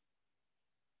up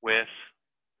with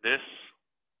this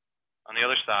on the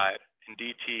other side and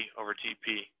dt over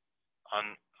dp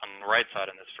on the right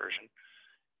side in this version.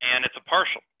 And it's a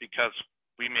partial because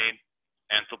we made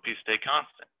enthalpy stay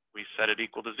constant. We set it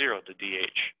equal to 0, the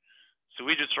dH. So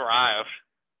we just derive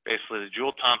basically the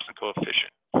Joule-Thomson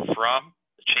coefficient from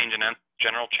the change in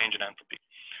general change in enthalpy.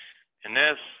 And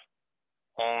this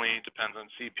only depends on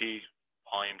Cp,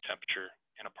 volume, temperature,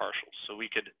 and a partial. So we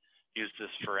could use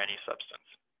this for any substance.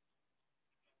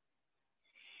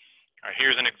 All right,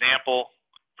 here's an example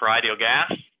for ideal gas.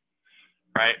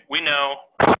 Right, we know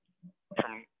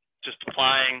from just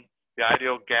applying the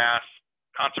ideal gas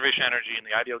conservation energy and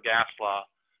the ideal gas law,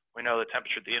 we know the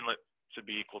temperature at the inlet should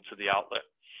be equal to the outlet.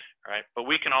 Right, but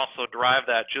we can also derive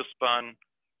that just spun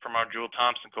from our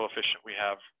Joule-Thomson coefficient we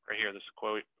have right here, this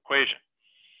equation.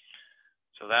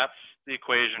 So that's the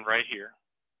equation right here.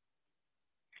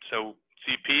 So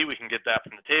Cp, we can get that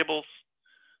from the tables,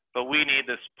 but we need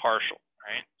this partial,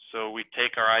 right? So we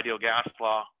take our ideal gas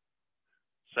law,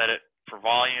 set it for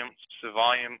volume, specific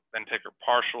volume, then take our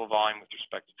partial volume with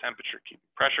respect to temperature, keep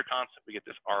pressure constant, we get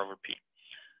this R over P.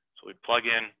 So we plug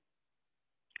in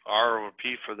R over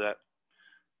P for that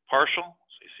partial,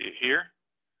 so you see it here.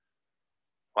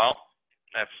 Well,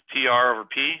 that's TR over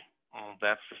P. Well,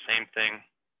 that's the same thing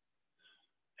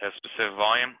as specific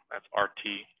volume. That's RT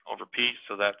over P.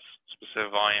 So that's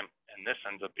specific volume, and this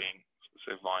ends up being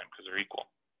specific volume because they're equal.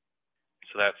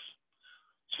 So that's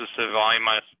specific volume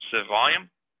minus specific volume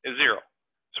is 0.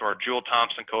 So our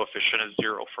Joule-Thomson coefficient is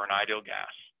 0 for an ideal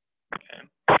gas. Okay.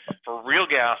 For real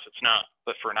gas, it's not,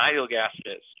 but for an ideal gas,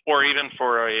 it is. Or even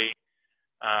for a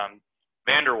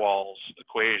van der Waals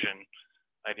equation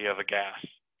idea of a gas,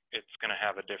 it's going to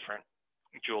have a different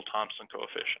Joule-Thomson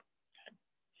coefficient.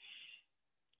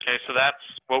 Okay, so that's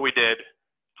what we did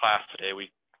class today.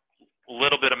 A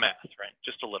little bit of math, right?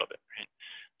 Just a little bit, right?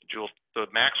 The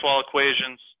Maxwell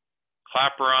equations,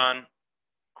 Clapeyron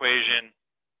equation,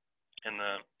 and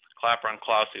the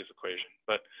Clapeyron-Clausius equation.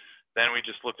 But then we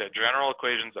just looked at general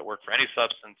equations that work for any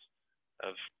substance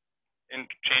of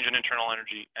change in internal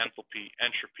energy, enthalpy,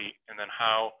 entropy, and then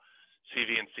how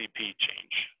CV and CP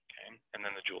change, okay? And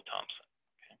then the Joule-Thomson,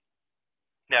 okay?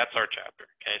 That's our chapter,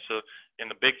 okay? So in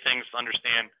the big things,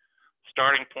 understand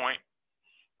starting point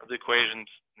of the equations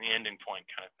and the ending point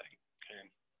kind of thing, okay?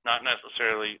 Not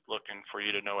necessarily looking for you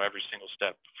to know every single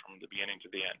step from the beginning to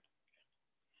the end,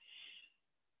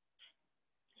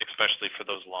 especially for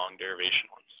those long derivation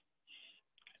ones.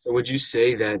 So would you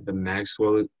say that the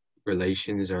Maxwell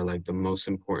relations are like the most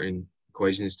important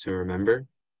equations to remember?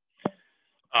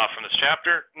 From this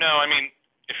chapter? No, I mean,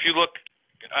 if you look,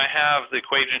 I have the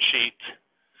equation sheet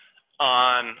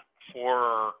on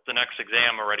for the next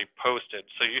exam already posted,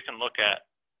 so you can look at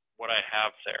what I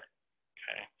have there,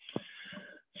 okay?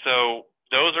 So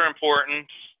those are important.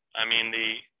 I mean,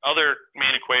 the other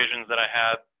main equations that I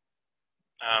had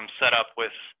set up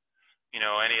with, you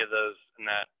know, any of those in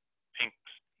that pink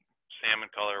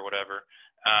salmon color or whatever,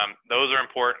 those are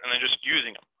important, and then just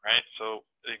using them, right? So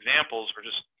the examples were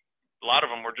just, a lot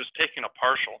of them were just taking a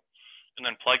partial and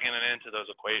then plugging it into those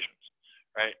equations,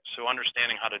 right? So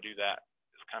understanding how to do that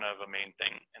is kind of a main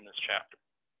thing in this chapter.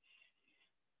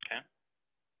 Okay?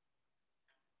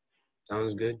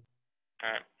 Sounds good. All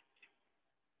right.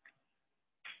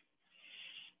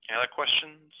 Any other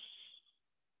questions?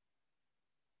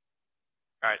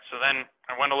 All right, so then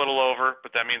I went a little over,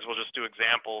 but that means we'll just do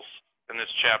examples in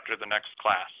this chapter the next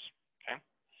class, okay?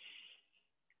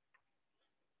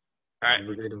 All right. Have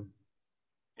a good one.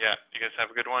 Yeah, you guys have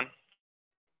a good one.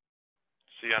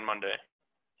 See you on Monday.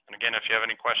 And again, if you have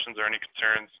any questions or any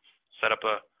concerns, set up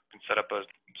a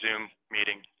Zoom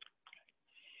meeting